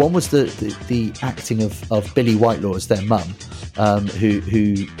 One was the acting of Billy Whitelaw as their mum,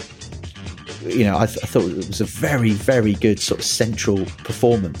 who I thought it was a very, very good sort of central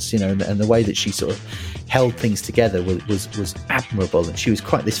performance, and the way that she sort of held things together was admirable, and she was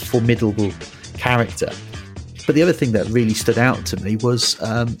quite this formidable character. But the other thing that really stood out to me was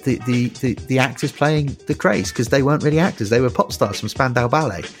the actors playing the Krays, because they weren't really actors; they were pop stars from Spandau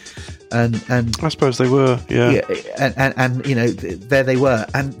Ballet. And I suppose they were, yeah. And there they were,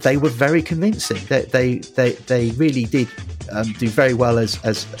 and they were very convincing. They really did do very well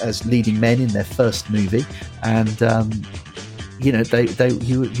as leading men in their first movie, and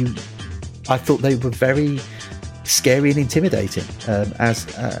I thought they were very scary and intimidating as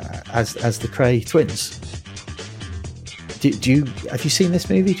the Kray twins. Have you seen this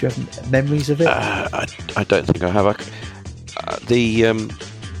movie? Do you have memories of it? I don't think I have.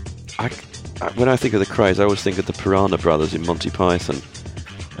 When I think of the Krays, I always think of the Piranha Brothers in Monty Python.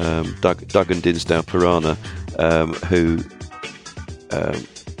 Doug and Dinsdale Piranha, who,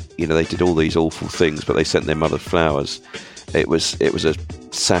 they did all these awful things, but they sent their mother flowers. It was a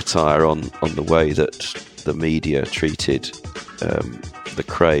satire on the way that the media treated the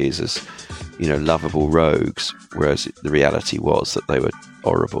Krays as, lovable rogues, whereas the reality was that they were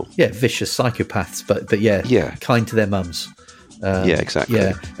horrible. Yeah, vicious psychopaths, but yeah, kind to their mums. Exactly.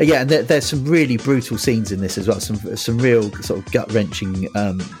 Yeah, and there's some really brutal scenes in this as well. Some real sort of gut-wrenching,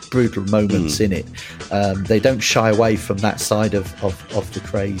 brutal moments in it. They don't shy away from that side of the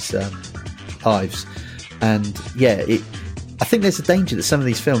Krays' lives, and I think there's a danger that some of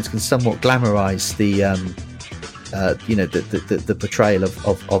these films can somewhat glamorise the portrayal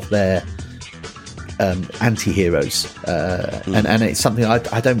of their anti-heroes, and it's something I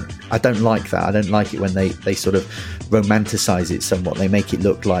don't like that. I don't like it when they sort of romanticize it somewhat. They make it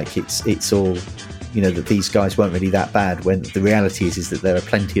look like it's all, that these guys weren't really that bad, when the reality is that there are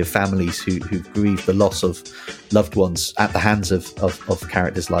plenty of families who've grieved the loss of loved ones at the hands of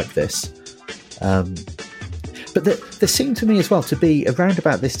characters like this. But there seemed to me as well to be around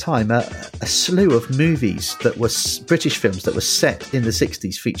about this time a slew of movies that were British films that were set in the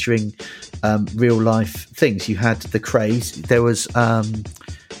 60s featuring real life things. You had The Craze. There was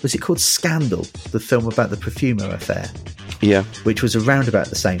it called Scandal, the film about the perfumer affair? Yeah. Which was around about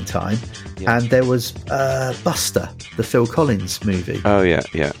the same time. Yeah. And there was Buster, the Phil Collins movie. Oh, yeah,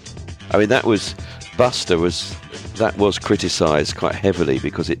 yeah. I mean, Buster was criticised quite heavily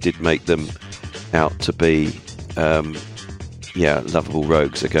because it did make them out to be, lovable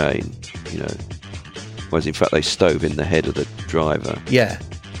rogues again, Whereas, in fact, they stove in the head of the driver. Yeah.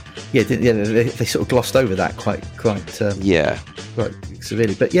 Yeah, they sort of glossed over that quite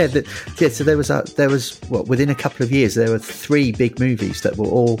severely. But so there was within a couple of years there were 3 big movies that were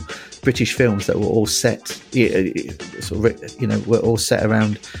all British films that were all set, were all set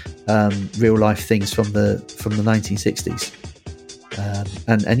around real life things from the 1960s.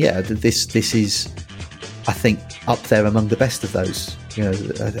 This is, I think, up there among the best of those.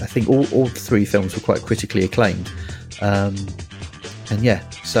 I think all 3 films were quite critically acclaimed.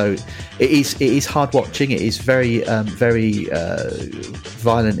 So it is hard watching. It is very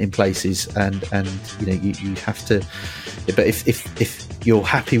violent in places, and you have to. But if you're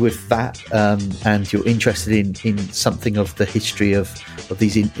happy with that, and you're interested in something of the history of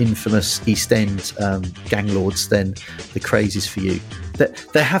these infamous East End gang lords, then The Craze is for you.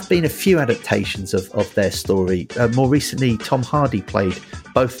 There have been a few adaptations of their story. More recently, Tom Hardy played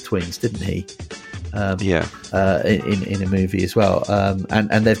both twins, didn't he? In a movie as well, and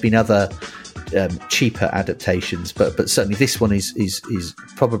there have been other cheaper adaptations, but certainly this one is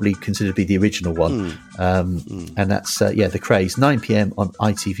probably considered to be the original one, and that's The Craze, 9 p.m. on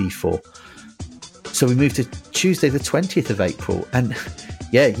ITV4. So we move to Tuesday the 20th of April, and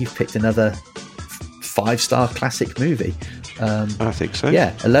you've picked another 5-star classic movie. I think so.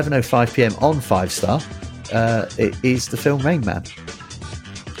 11:05 p.m. on 5-star. It is the film Rain Man.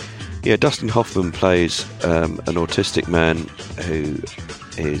 Yeah, Dustin Hoffman plays an autistic man who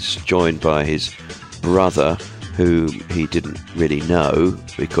is joined by his brother, who he didn't really know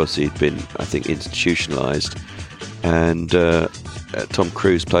because he'd been, I think, institutionalized. And Tom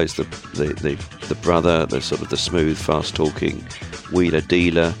Cruise plays the brother, the sort of the smooth, fast-talking wheeler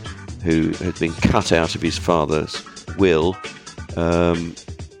dealer who had been cut out of his father's will,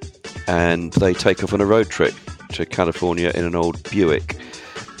 and they take off on a road trip to California in an old Buick.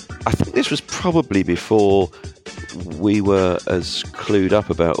 I think this was probably before we were as clued up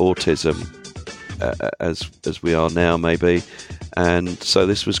about autism as we are now, maybe. And so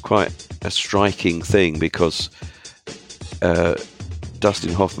this was quite a striking thing because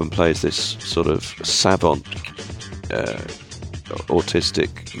Dustin Hoffman plays this sort of savant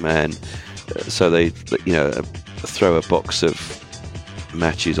autistic man. So they, throw a box of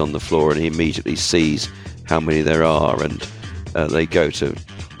matches on the floor and he immediately sees how many there are, and they go to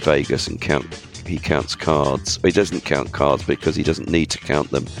Vegas and he counts cards. He doesn't count cards because he doesn't need to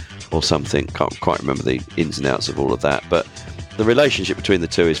count them or something. Can't quite remember the ins and outs of all of that, but the relationship between the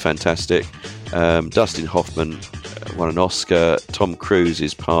two is fantastic. Dustin Hoffman won an Oscar. Tom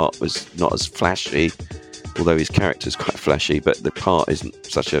Cruise's part was not as flashy, although his character's quite flashy, but the part isn't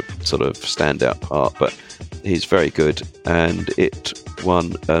such a sort of standout part, but he's very good, and it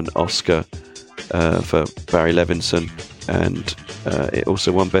won an Oscar for Barry Levinson, and it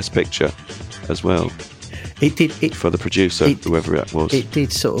also won Best Picture as well. It did for the producer, whoever it was. It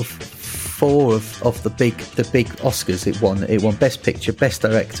did sort of 4 of the big Oscars. It won Best Picture, Best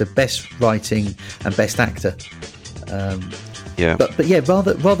Director, Best Writing, and Best Actor. But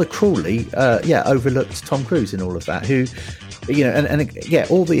rather cruelly, overlooked Tom Cruise in all of that. Who,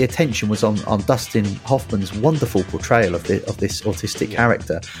 all the attention was on Dustin Hoffman's wonderful portrayal of this autistic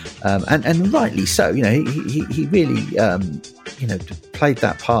character, and rightly so. He really played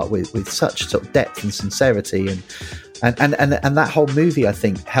that part with such sort of depth and sincerity, and that whole movie, I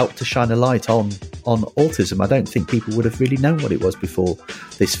think, helped to shine a light on autism. I don't think people would have really known what it was before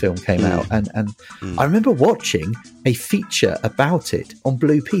this film came out, and I remember watching a feature about it on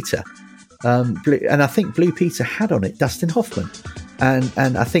Blue Peter. And I think Blue Peter had on it Dustin Hoffman, and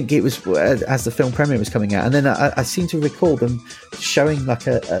I think it was as the film premiere was coming out, and then I seem to recall them showing like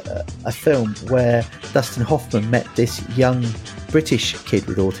a film where Dustin Hoffman met this young British kid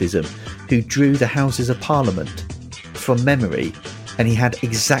with autism who drew the Houses of Parliament from memory, and he had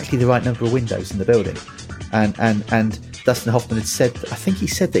exactly the right number of windows in the building, and Dustin Hoffman had said, I think he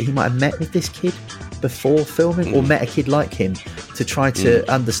said that he might have met with this kid before filming, or met a kid like him to try to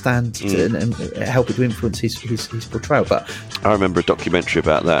understand and help it to influence his portrayal. But I remember a documentary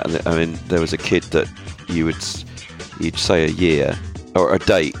about that, and I mean, there was a kid that you'd say a year or a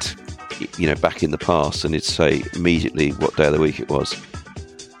date, back in the past, and it'd say immediately what day of the week it was.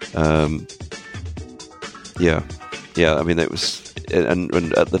 I mean, it was,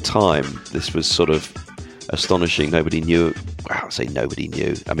 and at the time, this was sort of astonishing. Nobody knew. Well, I say nobody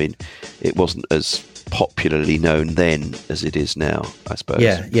knew. I mean, it wasn't as popularly known then as it is now, I suppose.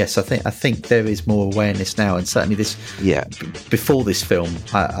 Yes. I think there is more awareness now, and certainly this. Yeah. Before this film,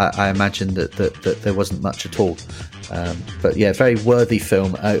 I imagine that there wasn't much at all. But yeah, very worthy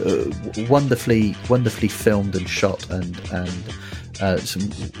film, wonderfully filmed and shot, and some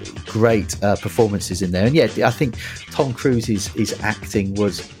great performances in there. And yeah, I think Tom Cruise's acting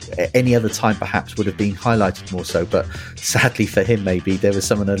was, any other time perhaps would have been highlighted more so, but sadly for him, maybe there was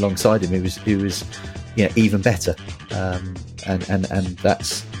someone alongside him who was even better. And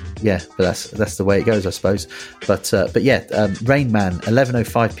that's. Yeah, but that's the way it goes, I suppose. But Rain Man,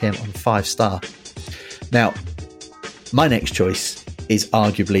 11:05 p.m. on 5-star. Now, my next choice is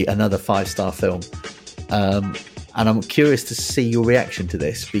arguably another 5-star film, and I'm curious to see your reaction to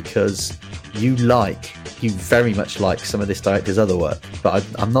this, because you very much like some of this director's other work, but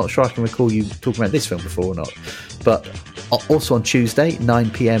I'm not sure I can recall you talking about this film before or not. But also on Tuesday, 9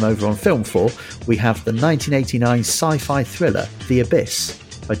 p.m. over on Film 4, we have the 1989 sci-fi thriller The Abyss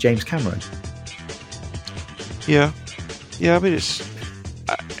by James Cameron. Yeah. I mean,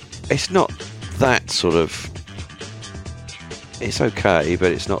 it's not that sort of. It's okay,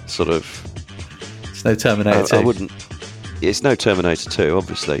 but it's not sort of. It's no Terminator 2. I wouldn't. It's no Terminator 2,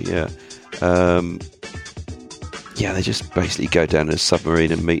 obviously. Yeah. They just basically go down in a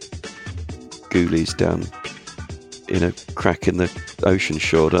submarine and meet ghoulies down in a crack in the ocean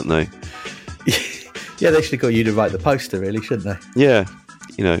shore, don't they? Yeah, they should have got you to write the poster, really, shouldn't they? Yeah,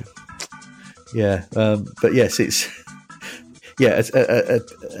 Yeah, but yes, it's. Yeah,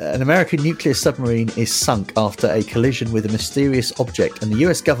 an American nuclear submarine is sunk after a collision with a mysterious object, and the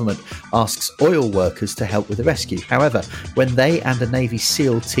US government asks oil workers to help with the rescue. However, when they and a Navy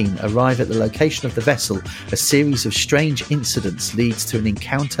SEAL team arrive at the location of the vessel, a series of strange incidents leads to an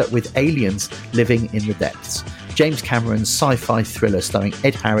encounter with aliens living in the depths. James Cameron's sci-fi thriller starring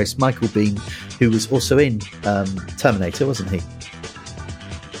Ed Harris, Michael Biehn, who was also in Terminator, wasn't he?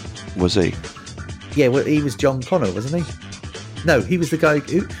 Was he? Yeah, well, he was John Connor, wasn't he? No, he was the guy.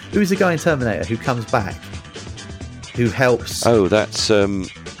 Who was the guy in Terminator who comes back, who helps? Oh, that's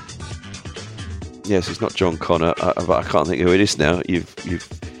yes, it's not John Connor. But I can't think who it is now. You've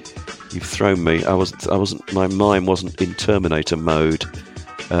thrown me. I wasn't. My mind wasn't in Terminator mode.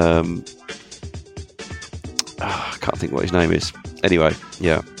 I can't think what his name is. Anyway,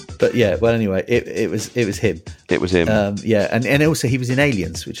 yeah. But yeah, well, anyway, it was him. It was him. And also he was in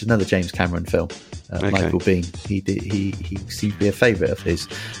Aliens, which is another James Cameron film. Okay. Michael Biehn. He seemed to be a favourite of his.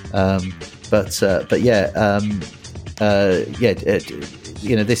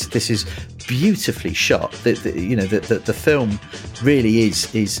 This is beautifully shot. The film really is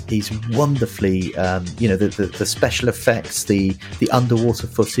wonderfully. The special effects, the underwater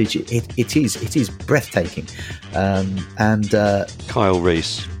footage. It is breathtaking. Kyle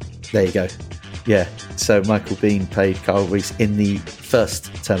Reese. There you go. Yeah. So Michael Biehn played Kyle Reese in the first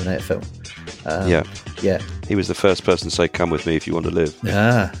Terminator film. Yeah. He was the first person to say, "Come with me if you want to live."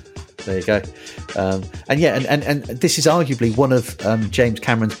 Ah, there you go. And this is arguably one of James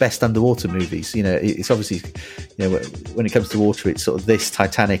Cameron's best underwater movies. It's obviously, when it comes to water, it's sort of this,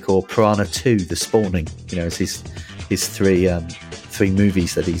 Titanic, or Piranha 2: The Spawning. It's his three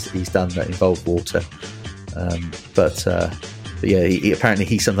movies that he's done that involve water. But yeah,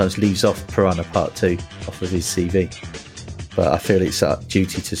 he sometimes leaves off Piranha Part 2 off of his CV. But I feel it's our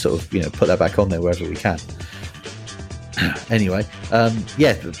duty to sort of put that back on there wherever we can. Anyway,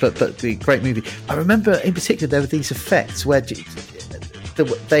 but the great movie. I remember in particular there were these effects where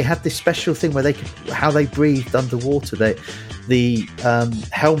they had this special thing where how they breathed underwater. The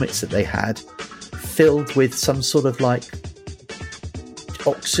helmets that they had filled with some sort of like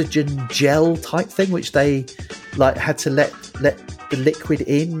oxygen gel type thing, which they had to let the liquid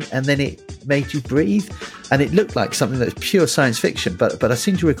in, and then it made you breathe, and it looked like something that was pure science fiction. But I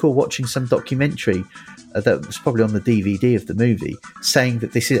seem to recall watching some documentary that was probably on the DVD of the movie, saying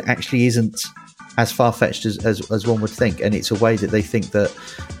that this actually isn't as far-fetched as one would think, and it's a way that they think that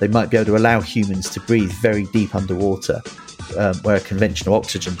they might be able to allow humans to breathe very deep underwater, where a conventional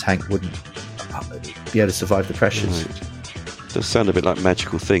oxygen tank wouldn't be able to survive the pressures. Right. Does sound a bit like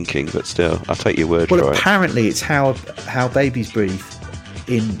magical thinking, but still, I'll take your word for it. Well, apparently it's how babies breathe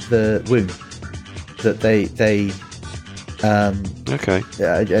in the womb, that they Okay.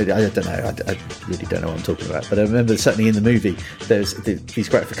 I don't know. I really don't know what I'm talking about. But I remember certainly in the movie, there's these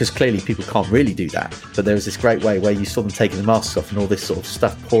great, because clearly people can't really do that. But there was this great way where you saw them taking the masks off and all this sort of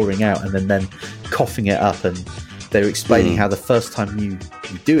stuff pouring out, and then coughing it up, and they were explaining how the first time you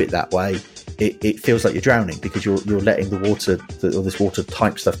do it that way, it feels like you're drowning because you're letting the water, all this water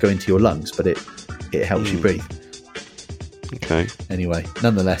type stuff go into your lungs, but it helps you breathe. Okay. Anyway,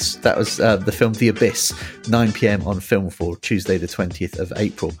 nonetheless, that was the film The Abyss, 9 p.m. on Film 4, Tuesday the 20th of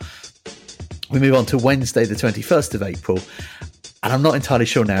April. We move on to Wednesday the 21st of April, and I'm not entirely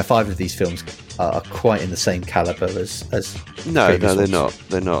sure now if either of these films are quite in the same calibre as No, they're ones. not.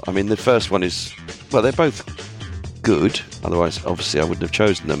 They're not. I mean, the first one is, well, they're both good. Otherwise, obviously, I wouldn't have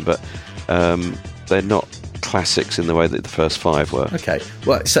chosen them, but they're not classics in the way that the first five were. Okay.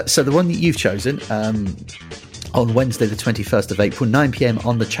 Well, so the one that you've chosen, on Wednesday the 21st of April, 9 p.m.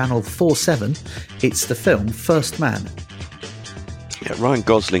 on the channel 47, it's the film First Man. Yeah, Ryan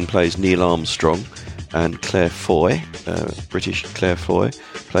Gosling plays Neil Armstrong, and Claire Foy, British Claire Foy,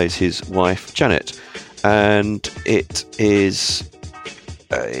 plays his wife Janet. And it is,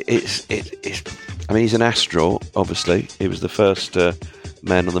 I mean, he's an astronaut, obviously. He was the first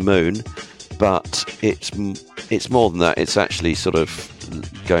man on the moon, but it's more than that. It's actually sort of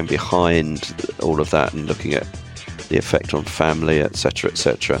going behind all of that and looking at the effect on family, etc.,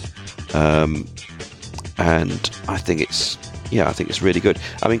 etc. And I think it's really good.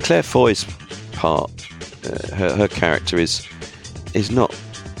 I mean, Claire Foy's part, her character is not,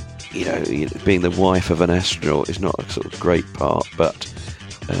 being the wife of an astronaut is not a sort of great part, but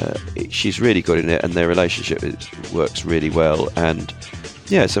she's really good in it, and their relationship works really well. And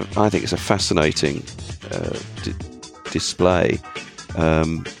yeah, I think it's a fascinating display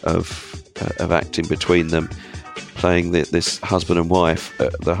of acting between them, playing this husband and wife,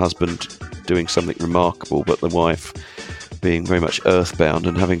 the husband doing something remarkable, but the wife being very much earthbound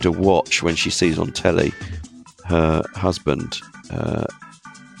and having to watch when she sees on telly her husband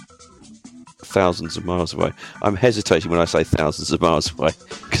thousands of miles away. I'm hesitating when I say thousands of miles away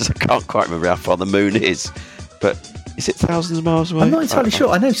because I can't quite remember how far the moon is, but is it thousands of miles away? I'm not entirely sure.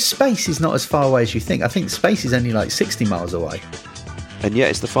 I know space is not as far away as you think. I think space is only like 60 miles away. And yet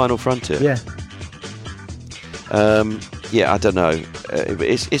it's the final frontier. Yeah. I don't know.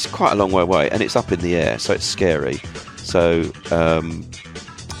 It's quite a long way away, and it's up in the air, so it's scary. So,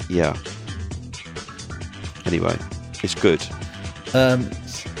 yeah. Anyway, it's good.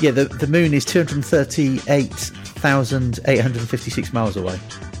 The moon is 238,856 miles away.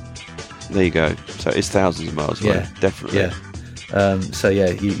 There you go. So it's thousands of miles away. Yeah, definitely. Yeah.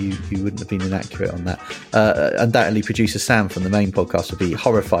 You wouldn't have been inaccurate on that. Undoubtedly, producer Sam from the main podcast would be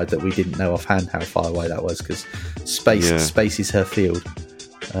horrified that we didn't know offhand how far away that was, because space is her field.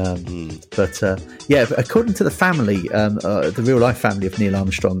 But according to the family, the real life family of Neil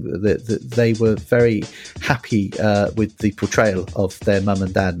Armstrong, they were very happy with the portrayal of their mum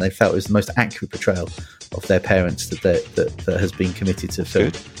and dad. And they felt it was the most accurate portrayal of their parents that has been committed to film.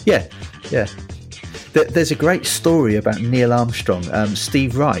 Good. Yeah. There's a great story about Neil Armstrong.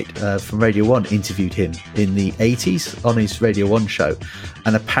 Steve Wright from Radio 1 interviewed him in the 80s on his Radio 1 show,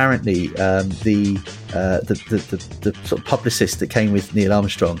 and apparently the sort of publicist that came with Neil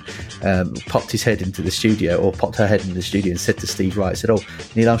Armstrong popped her head into the studio and said to Steve Wright, said, "Oh,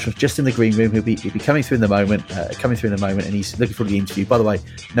 Neil Armstrong's just in the green room. He'll be coming through in a moment, and he's looking for the interview. By the way,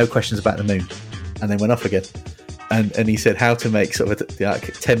 no questions about the moon." And then went off again. And he said how to make sort of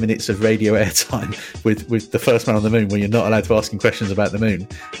 10 minutes of radio airtime with the first man on the moon when you're not allowed to ask him questions about the moon.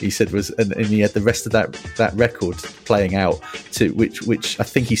 He said and he had the rest of that record playing out, to which I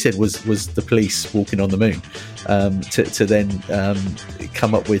think he said was the police walking on the moon, to then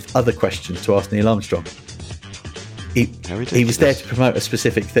come up with other questions to ask Neil Armstrong. He was there to promote a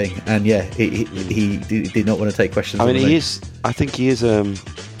specific thing, and he did not want to take questions. I mean, I think he is a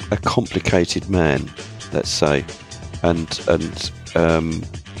complicated man, let's say, and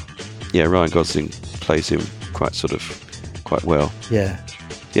Ryan Gosling plays him quite well. Yeah,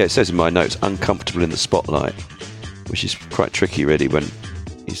 it says in my notes, uncomfortable in the spotlight, which is quite tricky really when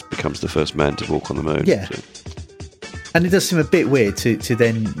he becomes the first man to walk on the moon. Yeah. So. And it does seem a bit weird to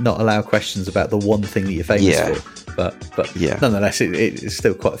then not allow questions about the one thing that you're famous for. But nonetheless, it's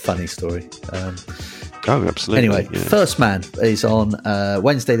still quite a funny story. Oh, absolutely. Anyway, First Man is on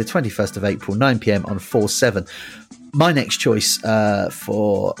Wednesday the 21st of April, 9 p.m. on 4/7. My next choice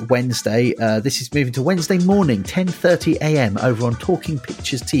for Wednesday, this is moving to Wednesday morning, 10:30 a.m. over on Talking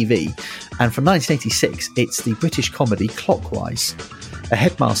Pictures TV. And from 1986, it's the British comedy Clockwise. A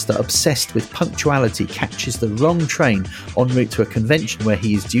headmaster obsessed with punctuality catches the wrong train en route to a convention where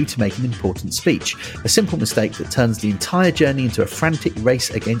he is due to make an important speech. A simple mistake that turns the entire journey into a frantic race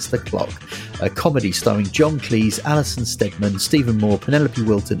against the clock. A comedy starring John Cleese, Alison Steadman, Stephen Moore, Penelope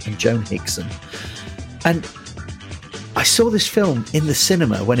Wilton and Joan Hickson. And I saw this film in the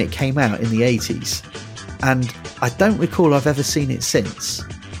cinema when it came out in the 80s, and I don't recall I've ever seen it since.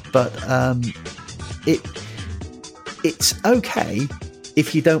 But it's okay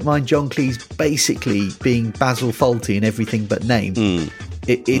if you don't mind John Cleese basically being Basil Fawlty in everything but name.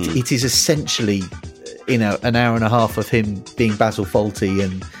 It is essentially, an hour and a half of him being Basil Fawlty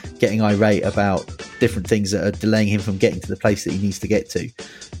and getting irate about different things that are delaying him from getting to the place that he needs to get to.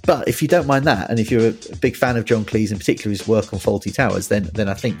 But if you don't mind that, and if you're a big fan of John Cleese, in particular his work on Fawlty Towers, then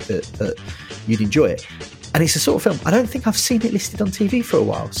I think that you'd enjoy it. And it's the sort of film, I don't think I've seen it listed on TV for a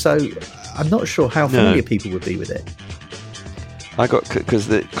while, so I'm not sure how familiar people would be with it. I got, because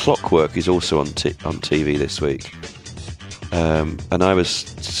the Clockwork is also on TV this week, and I was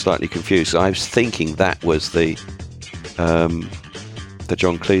slightly confused. I was thinking that was the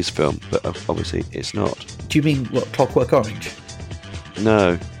John Cleese film, but obviously it's not. Do you mean what, Clockwork Orange?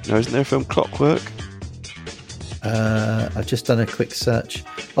 No, isn't there a film Clockwork? I've just done a quick search.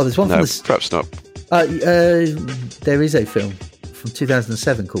 Oh, there's one. No, perhaps not. There is a film from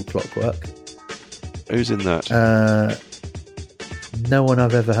 2007 called Clockwork. Who's in that? No one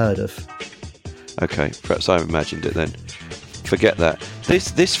I've ever heard of. Okay, perhaps I've imagined it then. Forget that.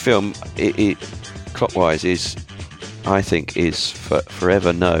 This film, it Clockwise, I think is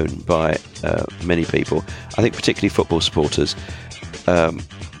forever known by many people. I think particularly football supporters.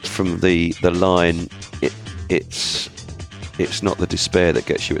 From the line, it's not the despair that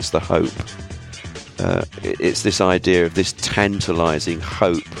gets you, it's the hope. It's this idea of this tantalising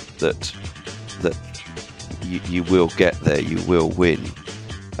hope that you will get there, you will win,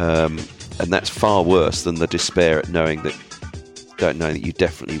 and that's far worse than the despair at knowing that you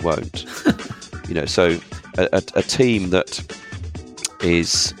definitely won't. So a team that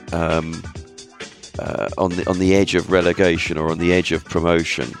is on the edge of relegation or on the edge of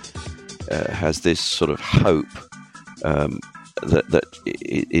promotion has this sort of hope that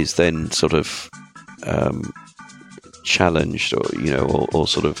is then sort of challenged or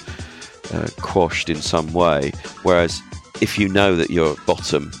sort of quashed in some way. Whereas if you know that you're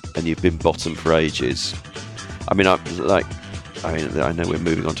bottom and you've been bottom for ages, I know we're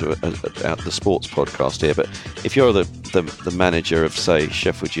moving on to the sports podcast here, but if you're the manager of, say,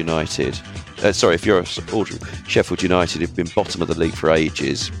 Sheffield United, if you're a supporter of Sheffield United who've been bottom of the league for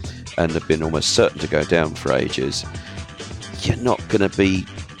ages and have been almost certain to go down for ages, you're not going to be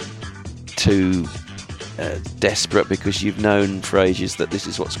too desperate because you've known for ages that this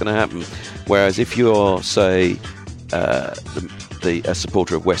is what's going to happen. Whereas if you're, say, a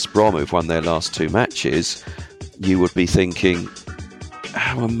supporter of West Brom who've won their last two matches, you would be thinking,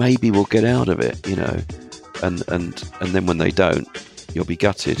 well, maybe we'll get out of it, and then when they don't, you'll be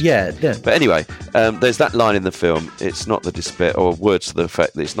gutted. Yeah. But anyway, there's that line in the film. It's not the despair, or words to the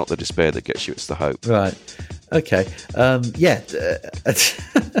effect that it's not the despair that gets you, it's the hope. Right. Okay. No,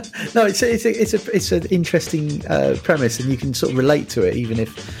 it's an interesting premise, and you can sort of relate to it, even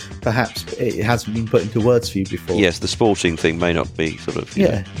if perhaps it hasn't been put into words for you before. Yes, the sporting thing may not be sort of.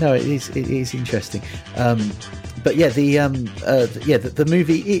 No, it is interesting. But the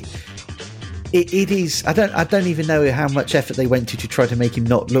movie. It is. I don't even know how much effort they went to try to make him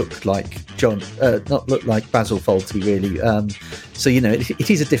not look like not look like Basil Fawlty, really. So it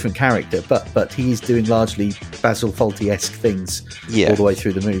is a different character, but he is doing largely Basil Fawlty-esque things all the way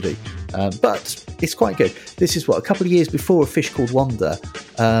through the movie. But it's quite good. This is a couple of years before A Fish Called Wanda,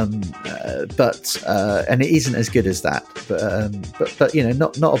 and it isn't as good as that. But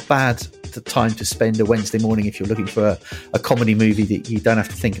not a bad time to spend a Wednesday morning if you're looking for a comedy movie that you don't have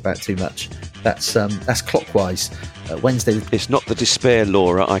to think about too much. That's Clockwise. Wednesday. It's not the despair,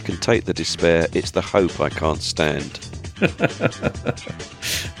 Laura. I can take the despair. It's the hope I can't stand.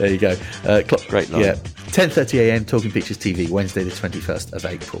 There you go. Great line. Yeah. 10:30 a.m. Talking Pictures TV, Wednesday the 21st of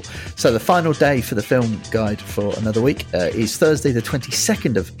April. So the final day for the film guide for another week is Thursday the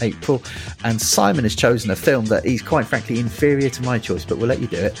 22nd of April, and Simon has chosen a film that is quite frankly inferior to my choice, but we'll let you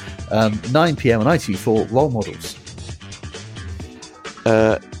do it. 9 p.m. on ITV4, Role Models.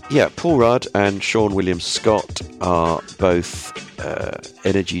 Paul Rudd and Sean William Scott are both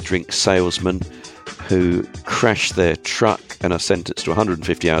energy drink salesmen who crash their truck and are sentenced to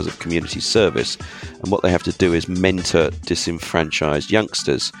 150 hours of community service. And what they have to do is mentor disenfranchised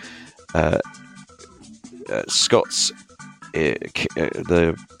youngsters. Scott's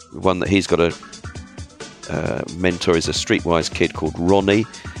the one that he's got a mentor is a streetwise kid called Ronnie,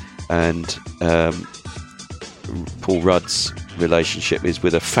 and Paul Rudd's relationship is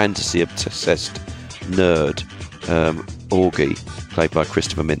with a fantasy-obsessed nerd, Augie, played by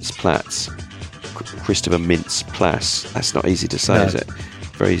Christopher Mintz-Plasse. That's not easy to say, is it?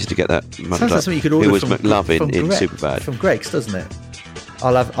 Very easy to get that muddled Sounds like up. something you could order Who was from McLovin in Greg, Superbad. From Greg's, doesn't it?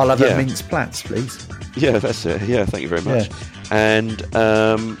 I'll have a Mintz-Plasse, please. Yeah, that's it. Yeah, thank you very much. Yeah. And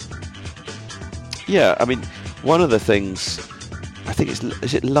I mean, one of the things I think is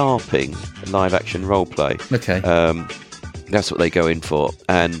it LARPing, live action role play. Okay. That's what they go in for,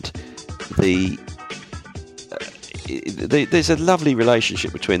 and there's a lovely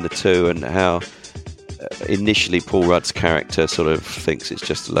relationship between the two, and how initially Paul Rudd's character sort of thinks it's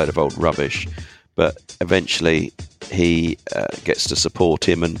just a load of old rubbish, but eventually he gets to support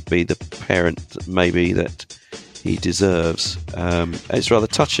him and be the parent maybe that he deserves. It's rather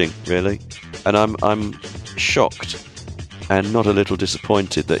touching, really, and I'm shocked and not a little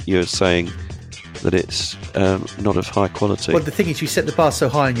disappointed that you're saying that it's not of high quality. Well, the thing is, you set the bar so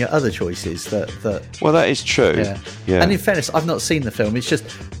high in your other choices that Well, that is true. Yeah. And in fairness, I've not seen the film. It's just,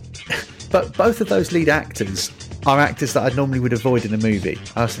 but both of those lead actors are actors that I normally would avoid in a movie.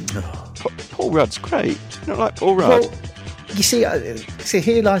 I was thinking, Paul Rudd's great. Do you not like Paul Rudd? Well, you see,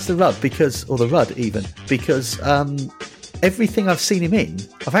 here lies the rub, because everything I've seen him in,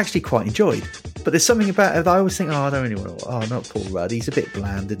 I've actually quite enjoyed. But there's something about it that I always think, I don't really want to. Oh, not Paul Rudd. He's a bit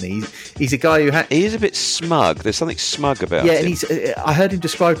bland, isn't he? He's a guy who he is a bit smug. There's something smug about him. Yeah, and I heard him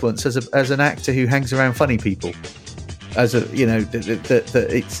described once as an actor who hangs around funny people. As a,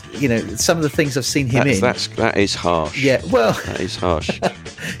 it's, some of the things I've seen him in. That is harsh. Yeah, well, that is harsh.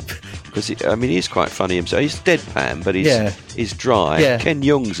 Because he's quite funny himself. He's deadpan, but he's dry. Yeah. Ken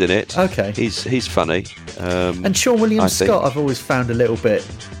Jeong's in it. Okay, he's funny. And Sean William Scott, I've always found a little bit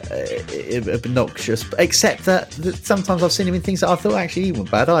obnoxious, except that sometimes I've seen him in things that I thought actually he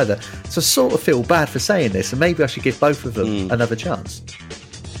wasn't bad either. So I sort of feel bad for saying this, and maybe I should give both of them another chance.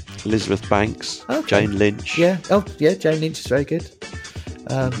 Elizabeth Banks, okay. Jane Lynch. Yeah, Jane Lynch is very good.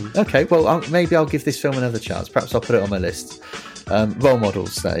 Okay, well, maybe I'll give this film another chance. Perhaps I'll put it on my list. Role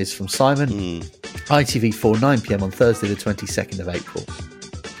Models, that is, from Simon. ITV4, 9pm on Thursday the 22nd of April.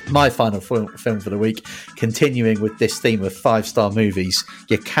 My final film for the week, continuing with this theme of 5-star movies.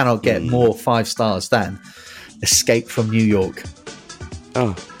 You cannot get more 5 stars than Escape from New York.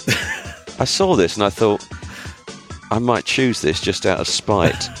 Oh, I saw this and I thought I might choose this just out of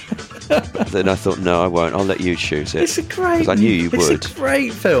spite. Then I thought, no, I won't. I'll let you choose it. It's a great. Because I knew you would. It's a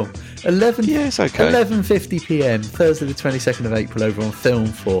great film. 11:50 p.m. Thursday the 22nd of April over on Film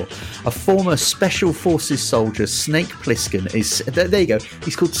 4. A former Special Forces soldier, Snake Plissken, is there you go.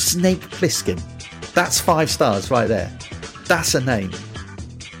 He's called Snake Plissken. That's 5 stars right there. That's a name.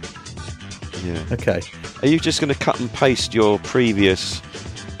 Yeah. Okay. Are you just going to cut and paste your previous,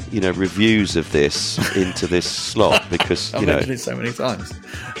 reviews of this into this slot? Because I've mentioned it so many times.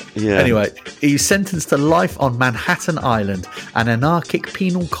 Yeah. Anyway, he's sentenced to life on Manhattan Island, an anarchic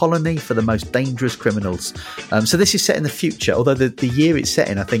penal colony for the most dangerous criminals. So this is set in the future, although the year it's set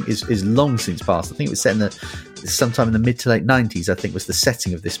in, I think, is long since past. I think it was set in sometime in the mid to late 90s, I think, was the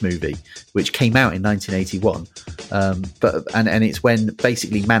setting of this movie, which came out in 1981. And it's when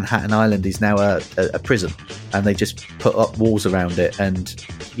basically Manhattan Island is now a prison, and they just put up walls around it and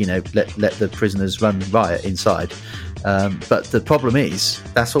let the prisoners run riot inside. But the problem is,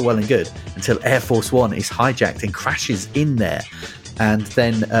 that's all well and good until Air Force One is hijacked and crashes in there. And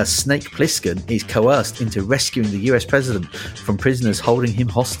then Snake Plissken is coerced into rescuing the US president from prisoners holding him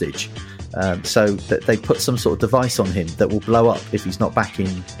hostage. So that they put some sort of device on him that will blow up if he's not back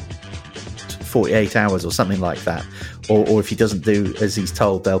in 48 hours or something like that. Or if he doesn't do as he's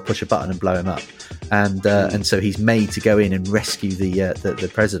told, they'll push a button and blow him up. And so he's made to go in and rescue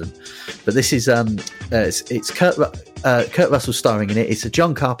the president. But this is it's Kurt Russell starring in it. It's a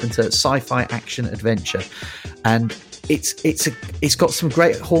John Carpenter sci-fi action adventure, and it's got some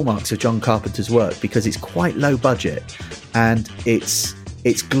great hallmarks of John Carpenter's work because it's quite low budget, and it's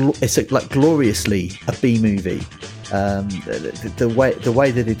like gloriously a B movie. The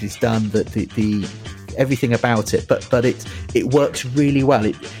way that it is done, the everything about it, but it works really well.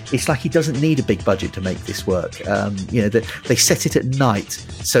 It's like he doesn't need a big budget to make this work. They set it at night,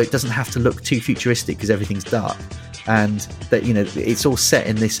 so it doesn't have to look too futuristic because everything's dark. and that it's all set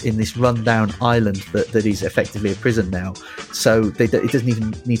in this rundown island that is effectively a prison now. So it doesn't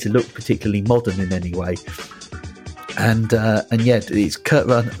even need to look particularly modern in any way. And yeah, it's Kurt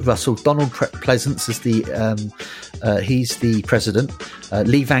Russell, Donald Pleasance as he's the president.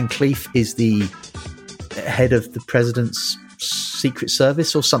 Lee Van Cleef is the head of the president's Secret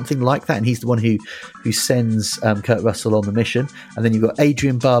Service or something like that, and he's the one who sends Kurt Russell on the mission. And then you've got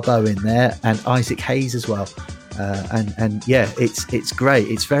Adrian Barbeau in there and Isaac Hayes as well. And yeah, it's great.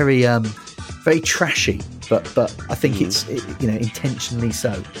 It's very very trashy, but I think it's intentionally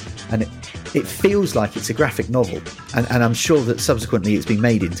so, and it feels like it's a graphic novel, and I'm sure that subsequently it's been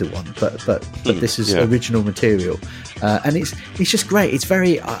made into one, but this is original material, and it's just great. It's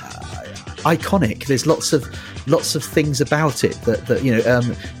very iconic. There's lots of things about it that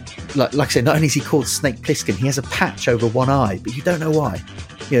like I said, not only is he called Snake Plissken, he has a patch over one eye, but you don't know why.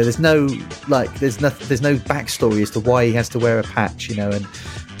 There's no backstory as to why he has to wear a patch, and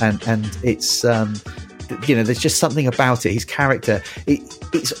it's there's just something about it. His character,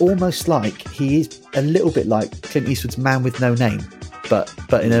 it's almost like he is a little bit like Clint Eastwood's Man with No Name, but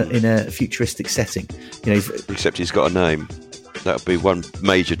in a futuristic setting. Except he's got a name. That would be one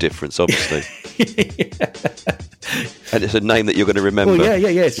major difference, obviously. And it's a name that you're going to remember. Well,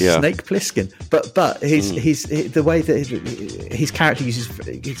 yeah. It's Snake Plissken. But his the way that his character uses,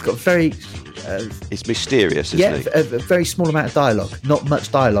 he's got very. It's mysterious, isn't he? A very small amount of dialogue, not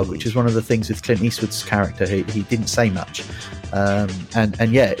much dialogue, which is one of the things with Clint Eastwood's character. He didn't say much,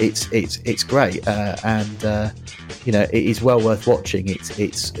 and yeah, it's great, and it is well worth watching.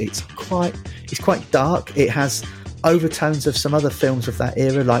 It's quite dark. It has overtones of some other films of that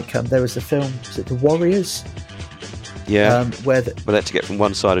era, like there was a film, was it The Warriors? Yeah, where they had to get from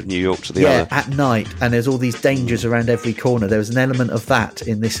one side of New York to the other at night, and there's all these dangers around every corner. There was an element of that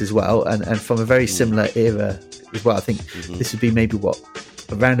in this as well, and from a very similar era as well. I think this would be maybe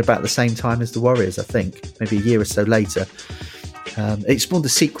around about the same time as The Warriors. I think maybe a year or so later. It spawned a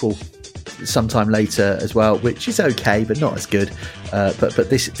sequel sometime later as well, which is okay, but not as good. But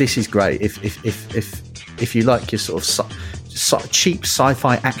this is great. If you like your sort of cheap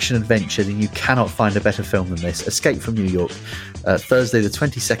sci-fi action adventure, then you cannot find a better film than this. Escape from New York, Thursday the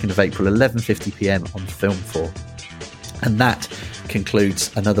 22nd of April, 11:50 p.m. on Film 4. And that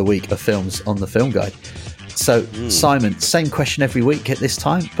concludes another week of films on the Film Guide. So, Simon, same question every week at this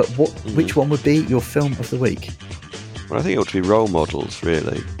time, but which one would be your film of the week? Well, I think it ought to be role models,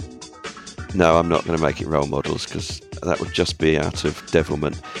 really. No, I'm not going to make it role models because that would just be out of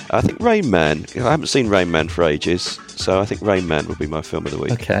devilment. I think Rain Man. I haven't seen Rain Man for ages, so I think Rain Man would be my film of the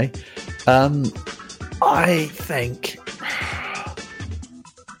week. Okay. I think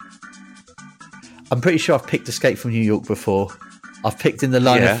I'm pretty sure I've picked Escape from New York before. I've picked In the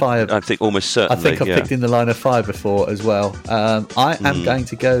Line of Fire. I think almost certainly. I think I've picked In the Line of Fire before as well. I am going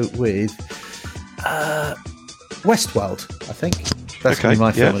to go with Westworld, I think. That's going to be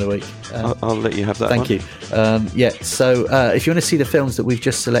my film of the week. I'll let you have that. Thank you. So if you want to see the films that we've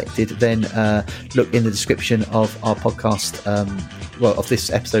just selected, then look in the description of our podcast, of this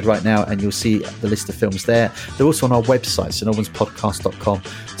episode right now, and you'll see the list of films there. They're also on our website, StNormanspodcast.com.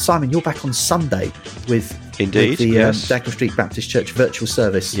 Simon, you're back on Sunday with the Dagenham Street Baptist Church virtual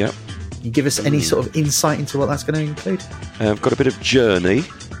service. Yep. Can you give us any sort of insight into what that's going to include? I've got a bit of Journey.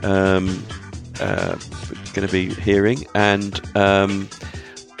 Going to be hearing, and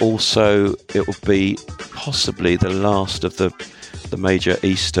also it will be possibly the last of the major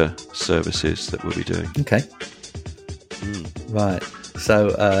Easter services that we'll be doing. Okay. Right.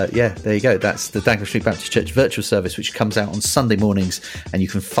 So there you go. That's the Dagenham Street Baptist Church virtual service, which comes out on Sunday mornings, and you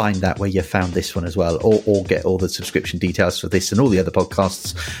can find that where you found this one as well, or get all the subscription details for this and all the other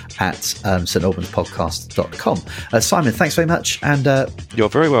podcasts at StNormanspodcast.com. Simon, thanks very much, and you're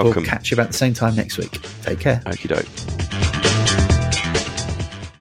very welcome. We'll catch you about the same time next week. Take care. Okie doke.